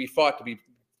normally need to be fought to be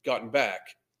gotten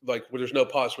back. Like, where there's no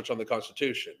pause switch on the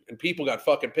Constitution. And people got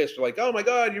fucking pissed. They're like, oh my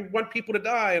God, you want people to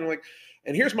die. And I'm like,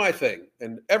 and here's my thing.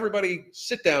 And everybody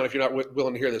sit down if you're not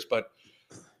willing to hear this, but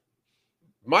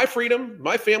my freedom,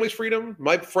 my family's freedom,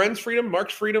 my friend's freedom,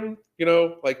 Mark's freedom,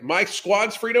 like my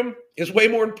squad's freedom is way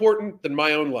more important than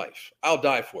my own life. I'll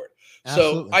die for it.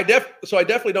 Absolutely. So I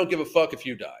definitely don't give a fuck if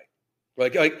you die.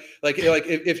 Like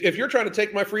if you're trying to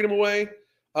take my freedom away,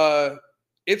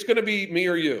 it's going to be me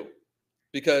or you,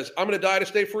 because I'm going to die to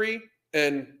stay free.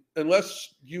 And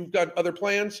unless you've got other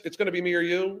plans, it's going to be me or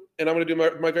you. And I'm going to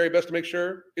do my very best to make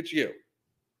sure it's you.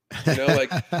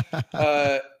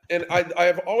 And I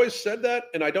have always said that,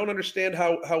 and I don't understand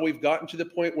how we've gotten to the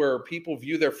point where people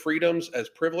view their freedoms as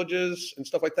privileges and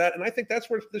stuff like that. And I think that's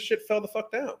where this shit fell the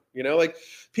fuck down. Like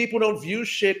people don't view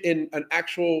shit in an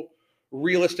actual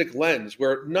realistic lens,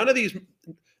 where none of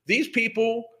these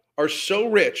people are so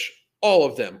rich, all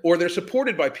of them, or they're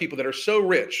supported by people that are so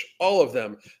rich, all of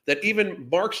them, that even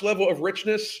Mark's level of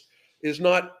richness is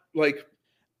not like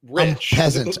rich.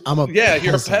 I'm a peasant.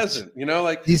 You're a peasant,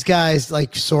 like these guys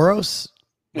like Soros.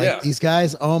 These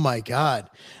guys, oh my God.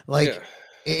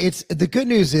 It's the good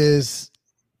news is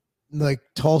like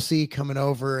Tulsi coming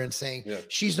over and saying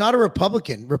she's not a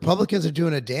Republican. Republicans are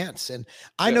doing a dance. And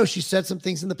I know she said some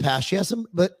things in the past. She has some,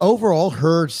 but overall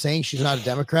her saying she's not a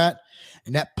Democrat,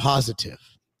 net positive.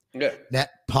 Yeah. Net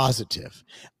positive.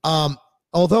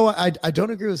 Although I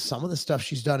don't agree with some of the stuff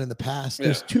she's done in the past.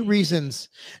 There's two reasons.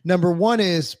 Number one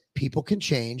is people can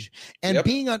change, and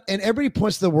being on, and everybody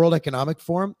points to the World Economic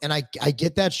Forum, and I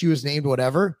get that she was named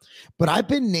whatever, but I've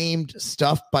been named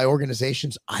stuff by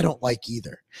organizations I don't like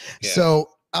either. So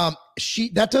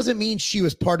that doesn't mean she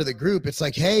was part of the group. It's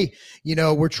like, hey,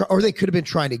 or they could have been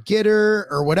trying to get her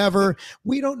or whatever.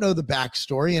 We don't know the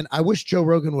backstory, and I wish Joe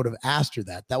Rogan would have asked her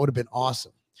that. That would have been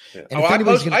awesome. And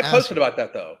I posted about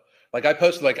that though. Like I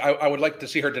posted, like I would like to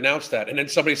see her denounce that, and then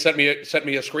somebody sent me a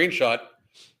screenshot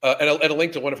and a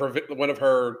link to one of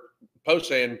her posts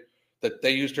saying that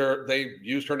they used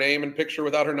her name and picture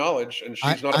without her knowledge, and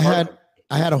she's not a part of them.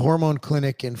 I had a hormone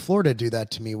clinic in Florida do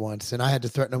that to me once, and I had to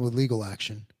threaten them with legal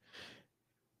action.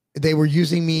 They were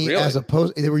using me as a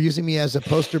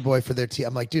poster boy for their team.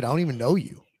 I'm like, dude, I don't even know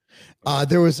you.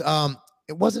 There was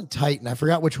it wasn't Titan. I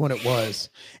forgot which one it was,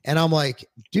 and I'm like,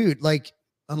 dude, like,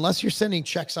 unless you're sending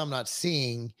checks I'm not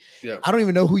seeing, I don't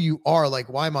even know who you are. Like,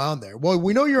 why am I on there? Well,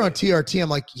 we know you're on TRT. I'm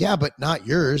like, yeah, but not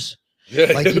yours.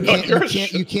 Like,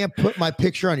 you can't put my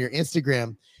picture on your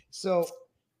Instagram. So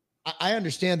I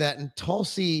understand that. And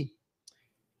Tulsi,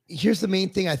 here's the main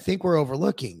thing I think we're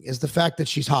overlooking is the fact that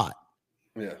she's hot.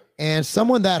 Yeah. And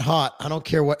someone that hot, I don't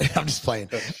care what, I'm just playing.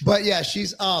 But yeah,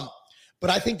 she's, but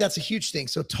I think that's a huge thing.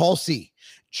 So Tulsi,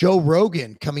 Joe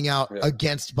Rogan coming out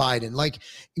against Biden. Like,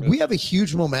 we have a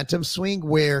huge momentum swing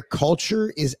where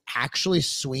culture is actually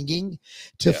swinging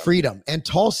to freedom. And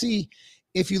Tulsi,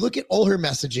 if you look at all her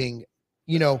messaging,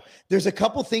 you know, there's a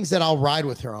couple things that I'll ride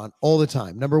with her on all the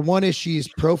time. Number one is she's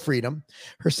pro freedom.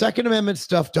 Her Second Amendment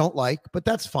stuff don't like, but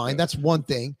that's fine. That's one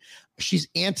thing. She's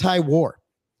anti-war.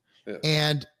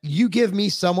 And you give me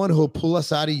someone who'll pull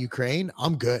us out of Ukraine,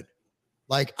 I'm good.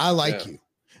 Like, I like you.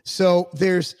 So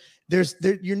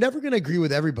you're never going to agree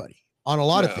with everybody on a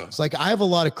lot of things. Like, I have a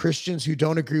lot of Christians who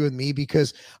don't agree with me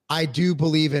because I do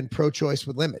believe in pro-choice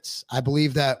with limits. I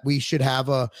believe that we should have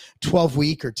a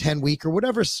 12-week or 10-week or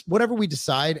whatever we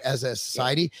decide as a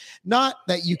society. Not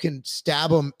that you can stab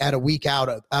them at a week out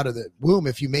of the womb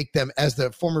if you make them, as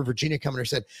the former Virginia governor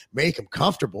said, make them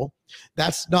comfortable.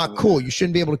 That's not cool. You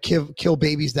shouldn't be able to kill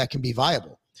babies that can be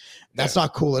viable. That's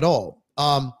not cool at all.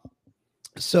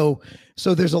 So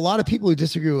there's a lot of people who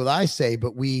disagree with what I say,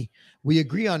 but we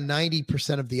agree on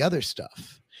 90% of the other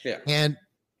stuff. Yeah. And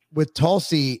with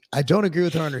Tulsi, I don't agree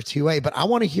with her on her 2A, but I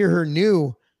want to hear her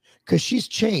new, because she's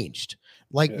changed.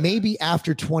 Like maybe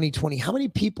after 2020, how many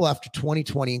people after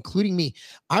 2020, including me,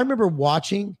 I remember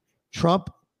watching Trump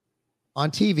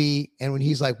on TV, and when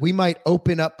he's like, we might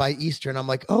open up by Easter, and I'm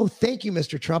like, oh, thank you,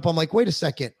 Mr. Trump. I'm like, wait a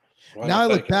second. Now I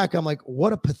look back, I'm like,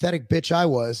 what a pathetic bitch I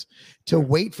was to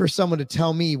wait for someone to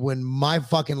tell me when my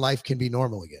fucking life can be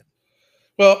normal again.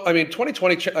 Well, I mean,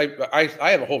 2020, I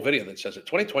have a whole video that says it.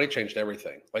 2020 changed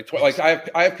everything. Like I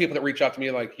have people that reach out to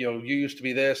me like, you know, you used to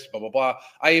be this, blah, blah, blah.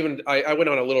 I went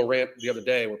on a little rant the other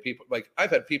day where people, like, I've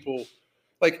had people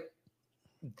like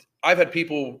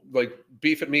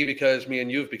beef at me because me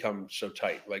and you've become so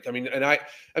tight. Like, I mean,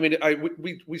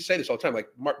 we say this all the time. Like,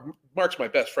 Mark's my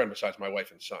best friend besides my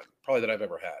wife and son, probably that I've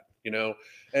ever had, you know?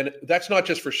 And that's not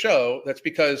just for show. That's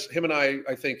because him and I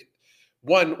think,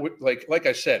 one, like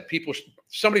I said,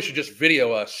 somebody should just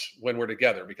video us when we're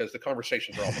together, because the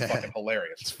conversations are all fucking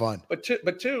hilarious. It's fun. But two,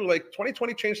 like,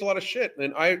 2020 changed a lot of shit.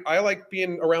 And I like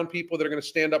being around people that are going to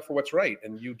stand up for what's right.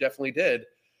 And you definitely did.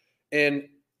 And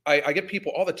I get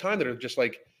people all the time that are just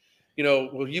like, you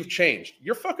know, well, you've changed.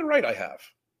 You're fucking right. I have,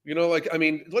 you know, like, I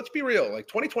mean, let's be real. Like,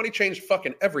 2020 changed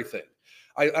fucking everything.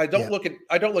 I don't look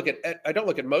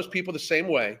at most people the same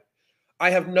way. I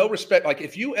have no respect. Like,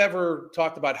 if you ever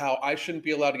talked about how I shouldn't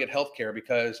be allowed to get healthcare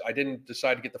because I didn't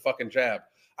decide to get the fucking jab,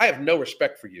 I have no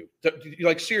respect for you.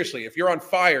 Like, seriously, if you're on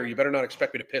fire, you better not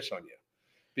expect me to piss on you,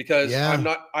 because I'm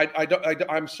not.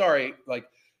 I'm sorry. Like,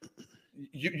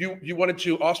 you wanted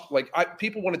to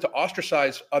people wanted to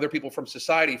ostracize other people from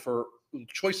society for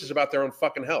choices about their own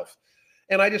fucking health,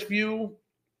 and I just view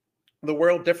the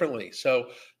world differently. So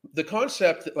the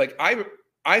concept that, like,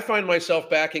 I find myself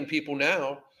backing people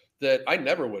now that I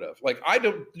never would have. Like, I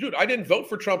didn't vote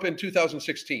for Trump in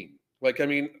 2016. Like, I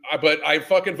mean, but I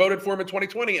fucking voted for him in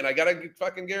 2020, and I gotta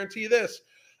fucking guarantee you this: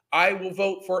 I will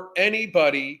vote for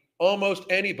anybody, almost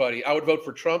anybody. I would vote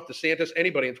for Trump, DeSantis,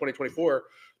 anybody in 2024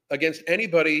 against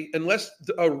anybody, unless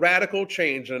a radical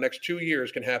change in the next 2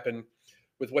 years can happen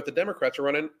with what the Democrats are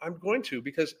running. I'm going to,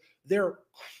 because they're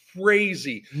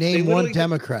crazy. Name one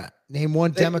Democrat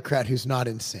who's not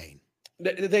insane.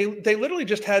 They literally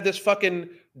just had this fucking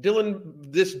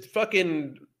this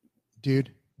fucking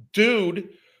dude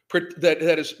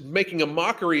that is making a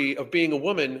mockery of being a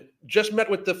woman, just met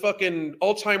with the fucking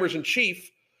Alzheimer's in chief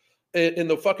in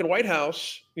the fucking White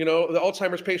House, you know, the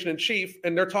Alzheimer's patient in chief.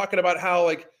 And they're talking about how,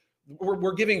 like,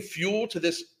 we're giving fuel to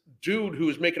this dude who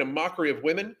is making a mockery of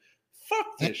women.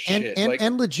 Fuck this shit.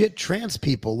 And legit trans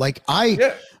people. Like,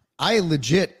 I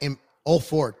legit am all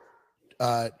for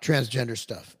transgender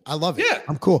stuff. I love it. Yeah.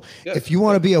 I'm cool. Yeah. If you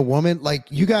want to be a woman, like,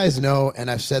 you guys know,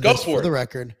 and I've said this for the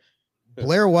record,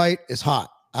 Blair White is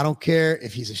hot. I don't care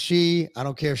if he's a she. I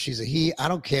don't care if she's a he. I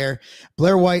don't care.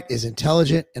 Blair White is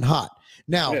intelligent and hot.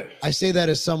 Now, I say that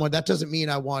as someone, that doesn't mean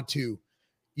I want to,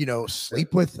 you know,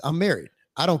 sleep with. I'm married.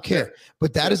 I don't care.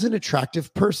 But that is an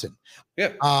attractive person.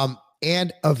 Yeah.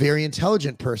 And a very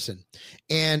intelligent person.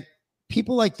 And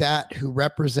people like that who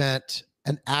represent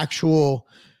an actual,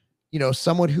 you know,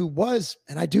 someone who was,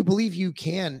 and I do believe you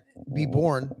can be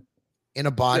born in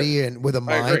a body and with a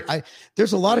mind.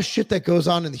 There's a lot of shit that goes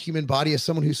on in the human body as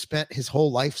someone who spent his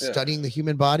whole life studying the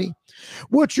human body.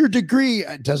 What's your degree?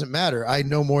 It doesn't matter. I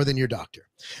know more than your doctor.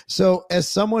 So as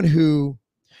someone who,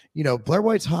 you know, Blair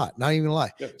White's hot, not even gonna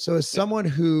lie. So as someone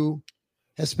who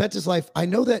has spent his life, I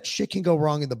know that shit can go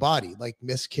wrong in the body, like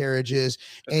miscarriages.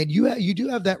 And you do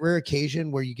have that rare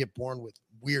occasion where you get born with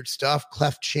weird stuff,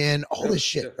 cleft chin, all this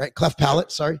shit, right? Cleft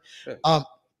palate, sorry.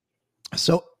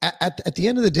 So at the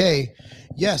end of the day,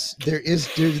 yes, there is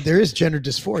gender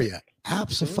dysphoria.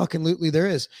 Absolutely, there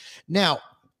is. Now,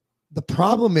 the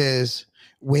problem is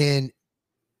when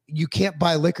you can't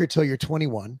buy liquor till you're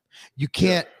 21, you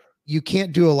can't you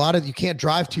can't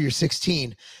drive till you're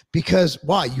 16 because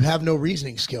why? You have no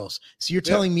reasoning skills. So you're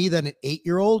telling me that an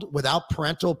 8-year-old without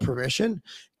parental permission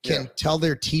can tell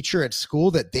their teacher at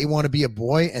school that they want to be a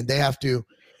boy and they have to,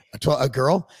 a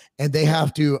girl, and they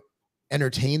have to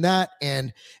entertain that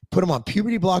and put them on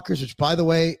puberty blockers, which by the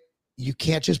way, you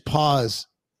can't just pause.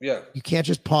 Yeah. You can't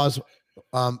just pause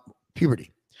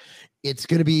puberty. It's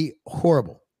going to be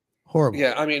horrible.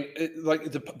 Yeah. I mean,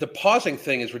 the pausing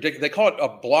thing is ridiculous. They call it a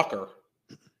blocker,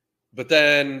 but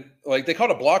then like they call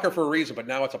it a blocker for a reason, but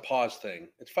now it's a pause thing.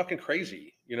 It's fucking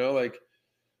crazy. You know, like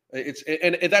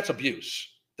and that's abuse.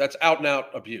 That's out and out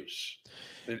abuse.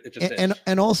 It just is.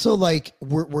 And also like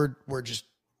we're just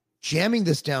jamming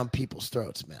this down people's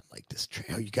throats, man. Like this,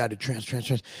 you got to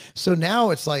trans. So now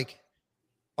it's like,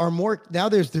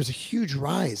 there's a huge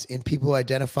rise in people who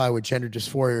identify with gender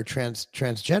dysphoria or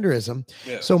transgenderism.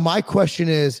 Yeah. So my question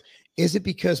is it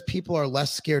because people are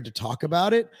less scared to talk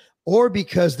about it, or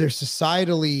because they're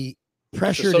societally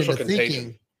pressured into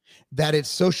thinking that it's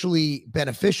socially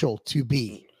beneficial to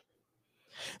be?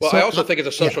 Well, I also think it's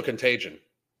a social contagion.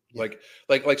 Like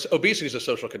obesity is a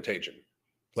social contagion.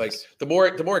 Like the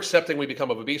more accepting we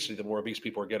become of obesity, the more obese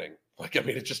people are getting. Like, I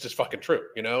mean, it just is fucking true,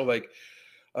 you know, like,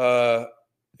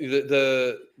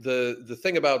 the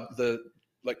thing about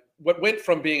what went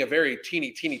from being a very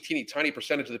tiny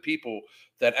percentage of the people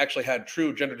that actually had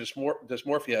true gender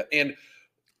dysmorphia. And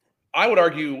I would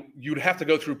argue you'd have to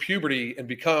go through puberty and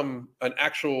become an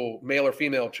actual male or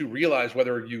female to realize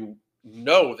whether you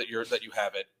know that you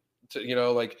have it. You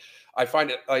know, like I find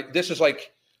it like this is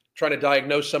like trying to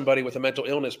diagnose somebody with a mental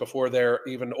illness before they're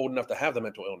even old enough to have the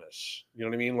mental illness. You know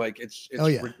what I mean? Like it's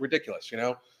ridiculous, you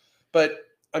know, but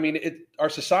I mean, our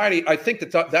society, I think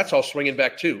that's all swinging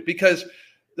back too, because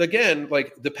again,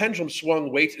 like the pendulum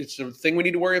swung way. It's the thing we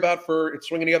need to worry about it's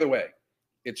swinging the other way.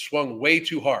 It swung way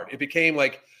too hard. It became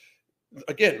like,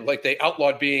 again, like they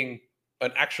outlawed being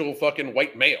an actual fucking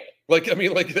white male. Like, I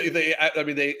mean, like they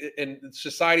and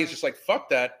society is just like, fuck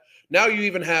that. Now you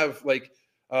even have like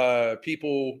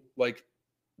people like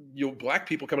black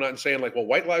people coming out and saying like, well,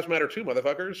 white lives matter too,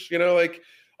 motherfuckers. You know, like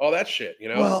all that shit, you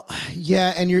know? Well,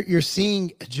 yeah. And you're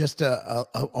seeing just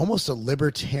almost a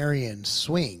libertarian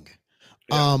swing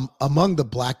among the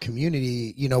black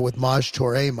community, you know, with Maj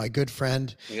Touré, my good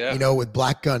friend, you know, with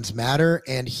Black Guns Matter.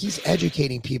 And he's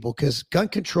educating people because gun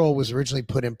control was originally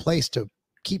put in place to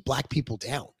keep black people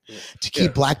down, to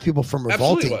keep black people from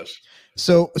revolting.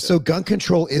 So gun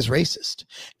control is racist.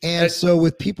 And so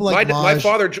with people like my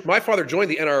father joined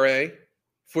the NRA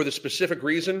for the specific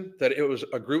reason that it was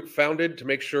a group founded to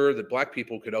make sure that black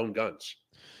people could own guns.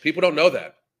 People don't know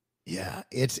that. Yeah,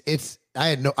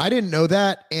 I didn't know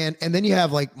that. And then you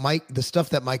have like Mike, the stuff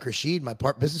that Mike Rashid, my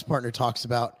business partner, talks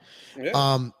about.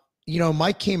 Yeah. You know,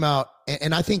 Mike came out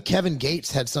and I think Kevin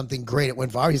Gates had something great. It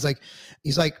went viral.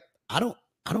 He's like, I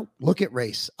don't look at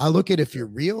race. I look at if you're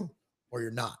real or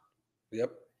you're not.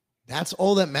 Yep. That's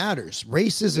all that matters.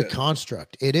 Race is a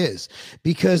construct. It is,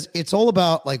 because it's all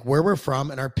about like where we're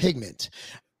from and our pigment.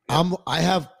 I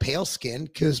have pale skin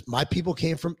because my people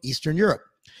came from Eastern Europe.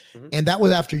 Mm-hmm. And that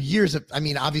was after years of, I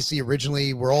mean, obviously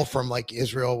originally we're all from like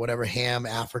Israel, whatever, Ham,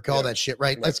 Africa, all that shit,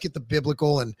 right? Let's get the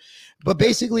biblical but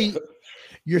basically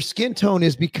your skin tone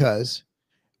is because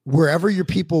wherever your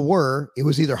people were, it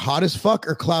was either hot as fuck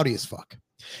or cloudy as fuck.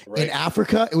 Right. In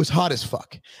Africa, it was hot as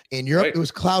fuck. In Europe, it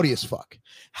was cloudy as fuck.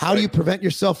 How do you prevent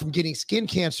yourself from getting skin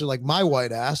cancer like my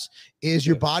white ass? Is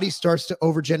your body starts to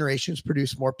over generations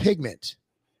produce more pigment.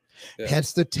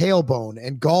 Hence the tailbone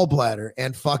and gallbladder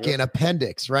and fucking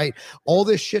appendix, right? All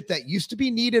this shit that used to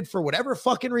be needed for whatever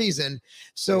fucking reason.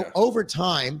 So over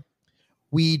time,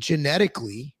 we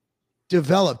genetically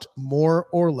developed more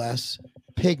or less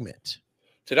pigment.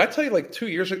 Did I tell you like 2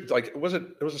 years ago, like it was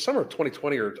the summer of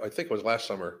 2020, or I think it was last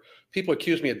summer, people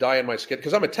accused me of dyeing my skin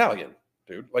because I'm Italian,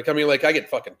 dude. Like, I mean, like I get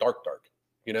fucking dark,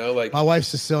 you know, like my wife's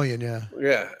Sicilian. Yeah.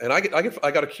 Yeah. And I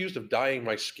got accused of dyeing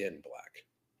my skin black.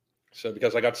 So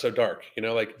because I got so dark, you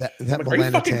know, like, are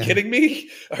you fucking kidding me?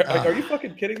 Are you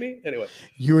fucking kidding me? Anyway,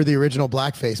 you were the original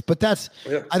blackface, but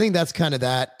I think that's kind of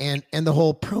that. And the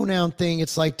whole pronoun thing,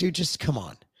 it's like, dude, just come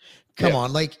on.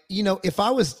 Like, you know, if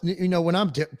I was, you know, when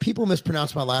people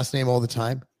mispronounce my last name all the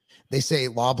time. They say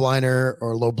Lobliner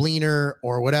or Lobliner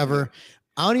or whatever.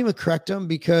 I don't even correct them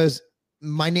because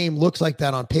my name looks like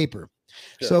that on paper.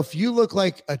 Yeah. So if you look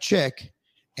like a chick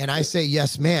and I say,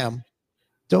 yes, ma'am,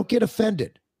 don't get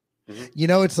offended. Mm-hmm. You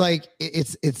know, it's like,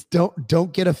 it's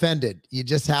don't get offended. You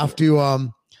just have to,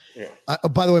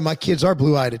 by the way, my kids are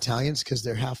blue-eyed Italians because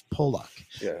they're half Polak.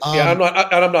 Yeah, I'm not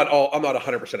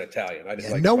 100% Italian. I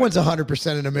just no one's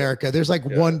 100% in America. There's like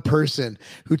one person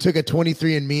who took a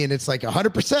 23andMe, and it's like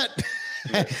 100%.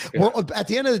 Well, at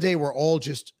the end of the day, we're all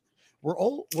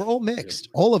mixed,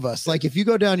 all of us. Like if you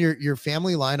go down your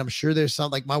family line, I'm sure there's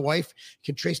some, like my wife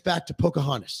can trace back to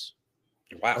Pocahontas.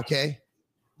 Wow. Okay.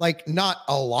 Like not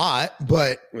a lot,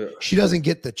 but she doesn't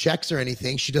get the checks or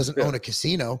anything. She doesn't own a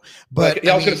casino, but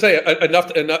I was going to say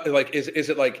enough. Like, is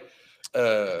it like,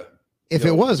 if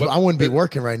it was, I wouldn't be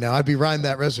working right now. I'd be riding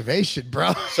that reservation,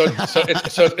 bro. So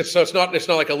it's not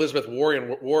like Elizabeth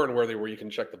Warren worthy where you can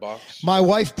check the box. My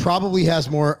wife probably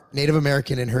has more Native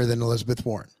American in her than Elizabeth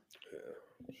Warren,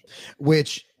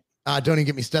 which don't even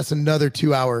get me. That's another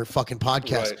 2-hour fucking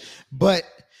podcast. Right. But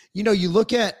you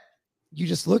look at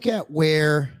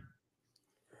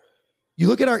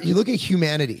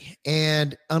humanity,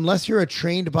 and unless you're a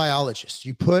trained biologist,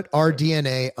 you put our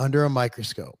DNA under a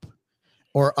microscope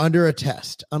or under a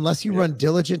test. Unless you run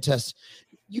diligent tests,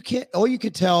 you can't. You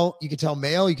could tell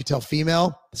male, you could tell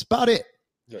female. That's about it.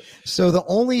 Yeah. So the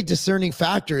only discerning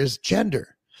factor is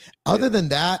gender. Other than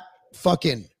that,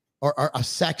 fucking or a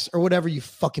sex or whatever you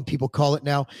fucking people call it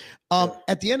now.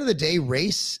 At the end of the day,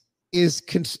 race is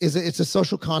a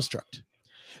social construct.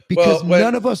 Because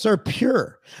none of us are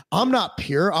pure. I'm not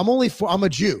pure. I'm a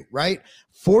Jew, right?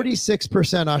 46%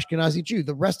 Ashkenazi Jew.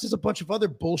 The rest is a bunch of other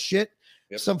bullshit.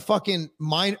 Yep. Some fucking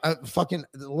a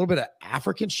little bit of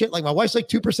African shit. Like my wife's like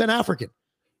 2% African.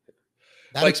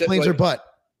 That explains her butt.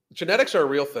 Genetics are a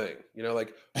real thing.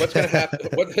 Like what's going to happen?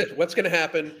 What's going to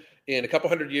happen in a couple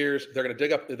hundred years? They're going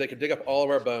to they can dig up all of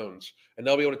our bones, and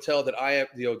they'll be able to tell that I am,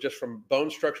 just from bone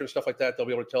structure and stuff like that. They'll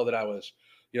be able to tell that I was,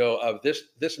 of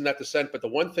this and that descent. But the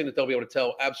one thing that they'll be able to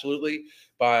tell absolutely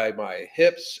by my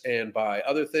hips and by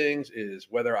other things is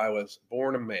whether I was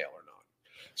born a male or not.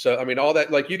 So, I mean, all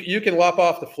that, like you can lop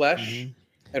off the flesh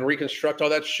and reconstruct all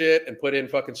that shit and put in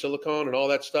fucking silicone and all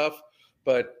that stuff.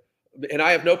 And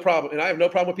I have no problem. And I have no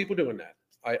problem with people doing that.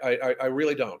 I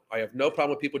really don't. I have no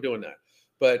problem with people doing that.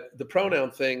 But the pronoun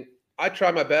thing, I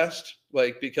try my best,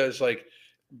 because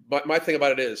my thing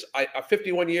about it is I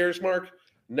 51 years, Mark,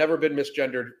 never been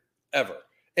misgendered ever.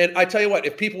 And I tell you what,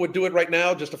 if people would do it right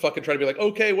now, just to fucking try to be like,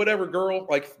 okay, whatever, girl,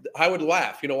 I would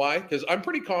laugh. You know why? Because I'm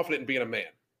pretty confident in being a man.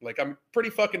 I'm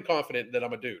pretty fucking confident that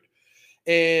I'm a dude.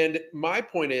 And my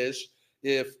point is,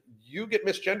 if you get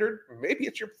misgendered, maybe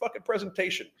it's your fucking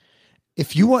presentation.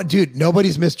 If you want, dude,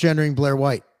 nobody's misgendering Blair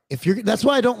White. That's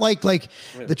why I don't like the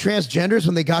transgenders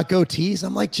when they got goatees.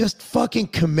 I'm like, just fucking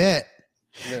commit.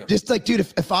 Yeah. Just dude,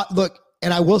 if I look,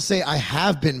 and I will say I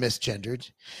have been misgendered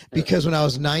because when I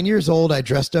was 9 years old, I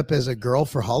dressed up as a girl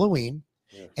for Halloween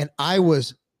and I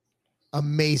was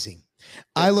amazing.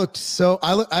 Yeah.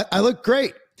 I look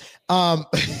great. But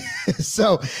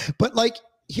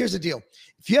here's the deal.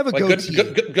 If you have a goatee,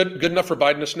 good enough for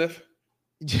Biden to sniff.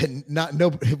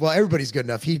 Well, everybody's good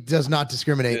enough. He does not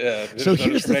discriminate. Yeah, so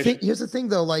here's the thing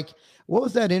though. What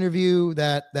was that interview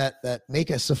that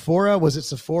Sephora, was it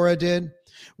Sephora did,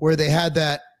 where they had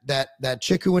that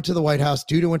chick who went to the White House,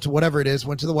 dude who went to whatever it is,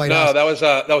 went to the White House. No, that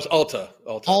was Ulta.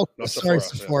 Ulta. Sorry,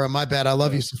 Sephora. My bad. I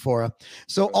love you, Sephora.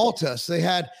 So Ulta. So they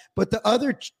had, but the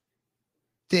other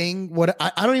thing,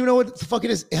 I don't even know what the fuck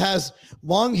it is. It has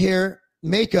long hair,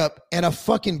 makeup, and a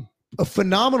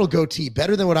phenomenal goatee,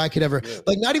 better than what I could ever,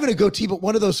 not even a goatee, but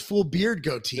one of those full beard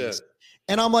goatees. Yeah.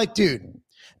 And I'm like, dude,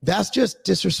 that's just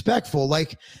disrespectful.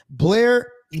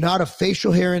 Blair, not a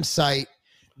facial hair in sight,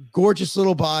 gorgeous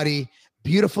little body,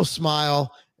 beautiful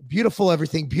smile, beautiful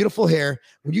everything, beautiful hair.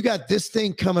 When you got this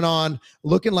thing coming on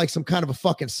looking like some kind of a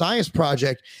fucking science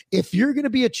project, if you're going to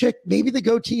be a chick, maybe the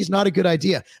goatee is not a good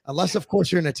idea. Unless, of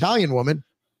course, you're an Italian woman.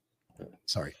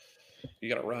 Sorry. You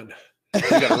got to run. You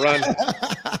got to run.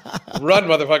 Run,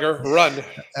 motherfucker. Run.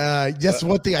 That's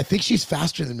one thing. I think she's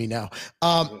faster than me now.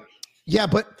 Yeah,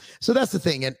 but so that's the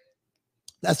thing. And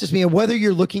that's just me. And whether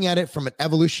you're looking at it from an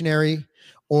evolutionary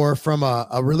or from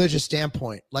a religious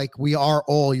standpoint, we are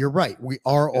all, you're right. We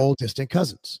are all distant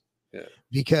cousins. Yeah.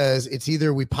 Because it's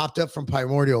either we popped up from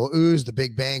primordial ooze, the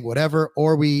Big Bang, whatever,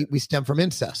 or we stem from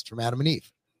incest from Adam and Eve.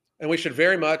 And we should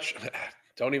very much,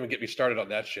 don't even get me started on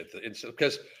that shit.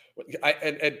 Because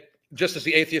and just as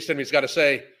the atheist in me's got to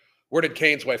say, where did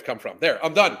Cain's wife come from? There,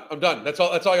 I'm done. That's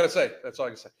all I got to say. That's all I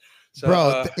can say. So,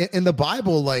 bro, in the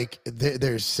Bible,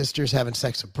 there's sisters having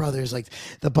sex with brothers.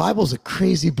 The Bible's a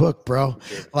crazy book, bro.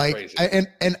 Crazy.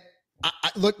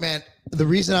 Look, man, one of the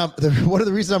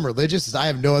reasons I'm religious is I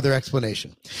have no other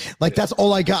explanation. That's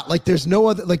all I got. There's no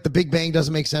other. The Big Bang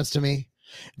doesn't make sense to me.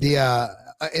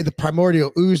 The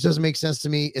primordial ooze doesn't make sense to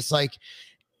me. It's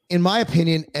in my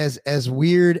opinion, as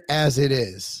weird as it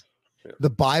is, The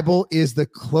Bible is the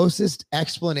closest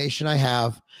explanation I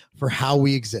have for how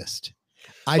we exist.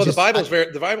 The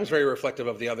Bible's very reflective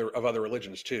of other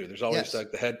religions too. There's always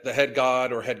like the head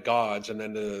god or head gods, and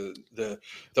then the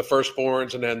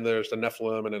firstborns, and then there's the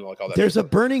Nephilim, and then like all that. There's a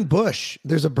burning bush.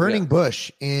 There's a burning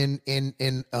bush in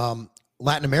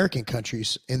Latin American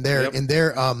countries in their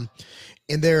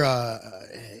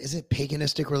is it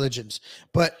paganistic religions?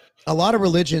 But a lot of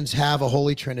religions have a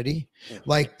holy trinity,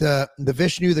 like the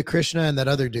Vishnu, the Krishna, and that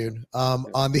other dude on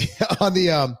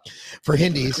the for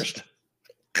Hindus.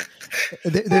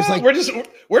 There's like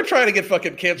we're trying to get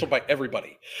fucking canceled by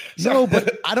everybody. So. No,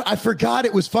 but I forgot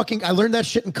it was fucking. I learned that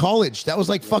shit in college. That was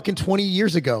like fucking 20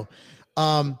 years ago.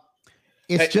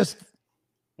 Just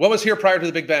what was here prior to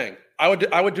the Big Bang. I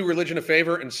would do religion a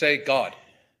favor and say God.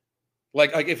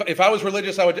 Like if I was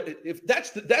religious, I would. If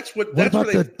that's what.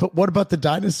 What about the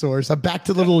dinosaurs? I'm back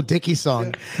to the little Dicky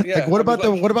song. Yeah. Like what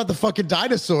about the fucking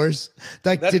dinosaurs?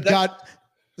 Like did God?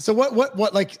 So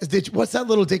what's that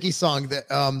little Dicky song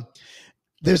that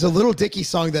there's a little Dicky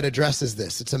song that addresses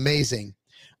this. It's amazing.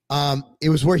 It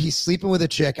was where he's sleeping with a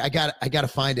chick. I got to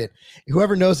find it.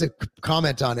 Whoever knows it,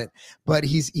 comment on it. But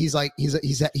he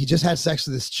just had sex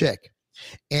with this chick.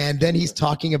 And then he's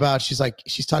talking about, she's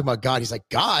talking about God. He's like,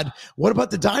 God, what about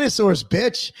the dinosaurs,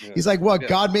 bitch? Yeah. He's like, what? Yeah.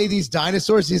 God made these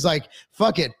dinosaurs. He's like,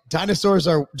 fuck it. Dinosaurs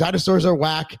are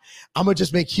whack. I'm going to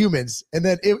just make humans. And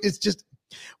then it's just,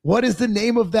 what is the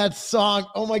name of that song?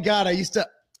 Oh my God. I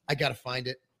got to find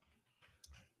it.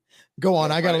 Go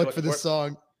on. I got to look for this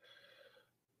song.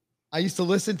 I used to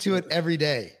listen to it every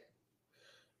day.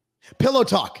 Pillow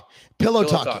Talk.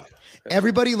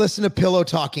 Everybody listen to Pillow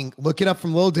Talking. Look it up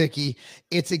from Lil Dicky.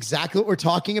 It's exactly what we're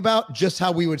talking about, just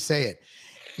how we would say it.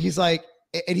 He's like,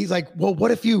 well,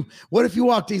 what if you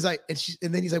walked? He's like,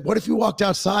 and then he's like, what if you walked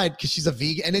outside? Because she's a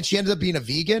vegan, and then she ended up being a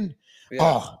vegan. Yeah.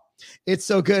 Oh, it's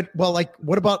so good. Well, like,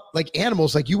 what about like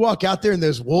animals? Like, you walk out there and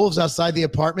there's wolves outside the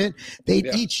apartment. They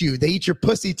eat you. They eat your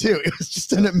pussy too. It was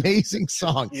just an amazing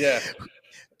song. Yeah,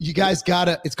 you guys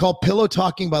it's called Pillow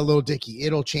Talking by Lil Dicky.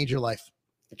 It'll change your life.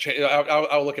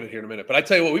 I'll look at it here in a minute. But I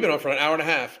tell you what, we've been on for an hour and a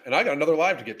half, and I got another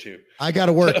live to get to. I got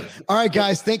to work. All right,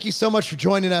 guys. Thank you so much for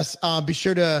joining us. Be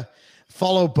sure to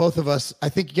follow both of us. I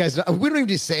think you guys, we don't even need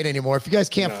to say it anymore. If you guys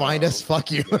can't find us,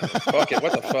 fuck you. Fuck it.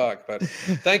 What the fuck? But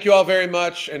thank you all very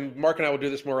much. And Mark and I will do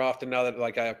this more often now that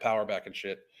like I have power back and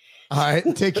shit. All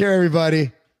right. Take care,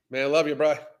 everybody. Man, I love you,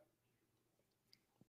 bro.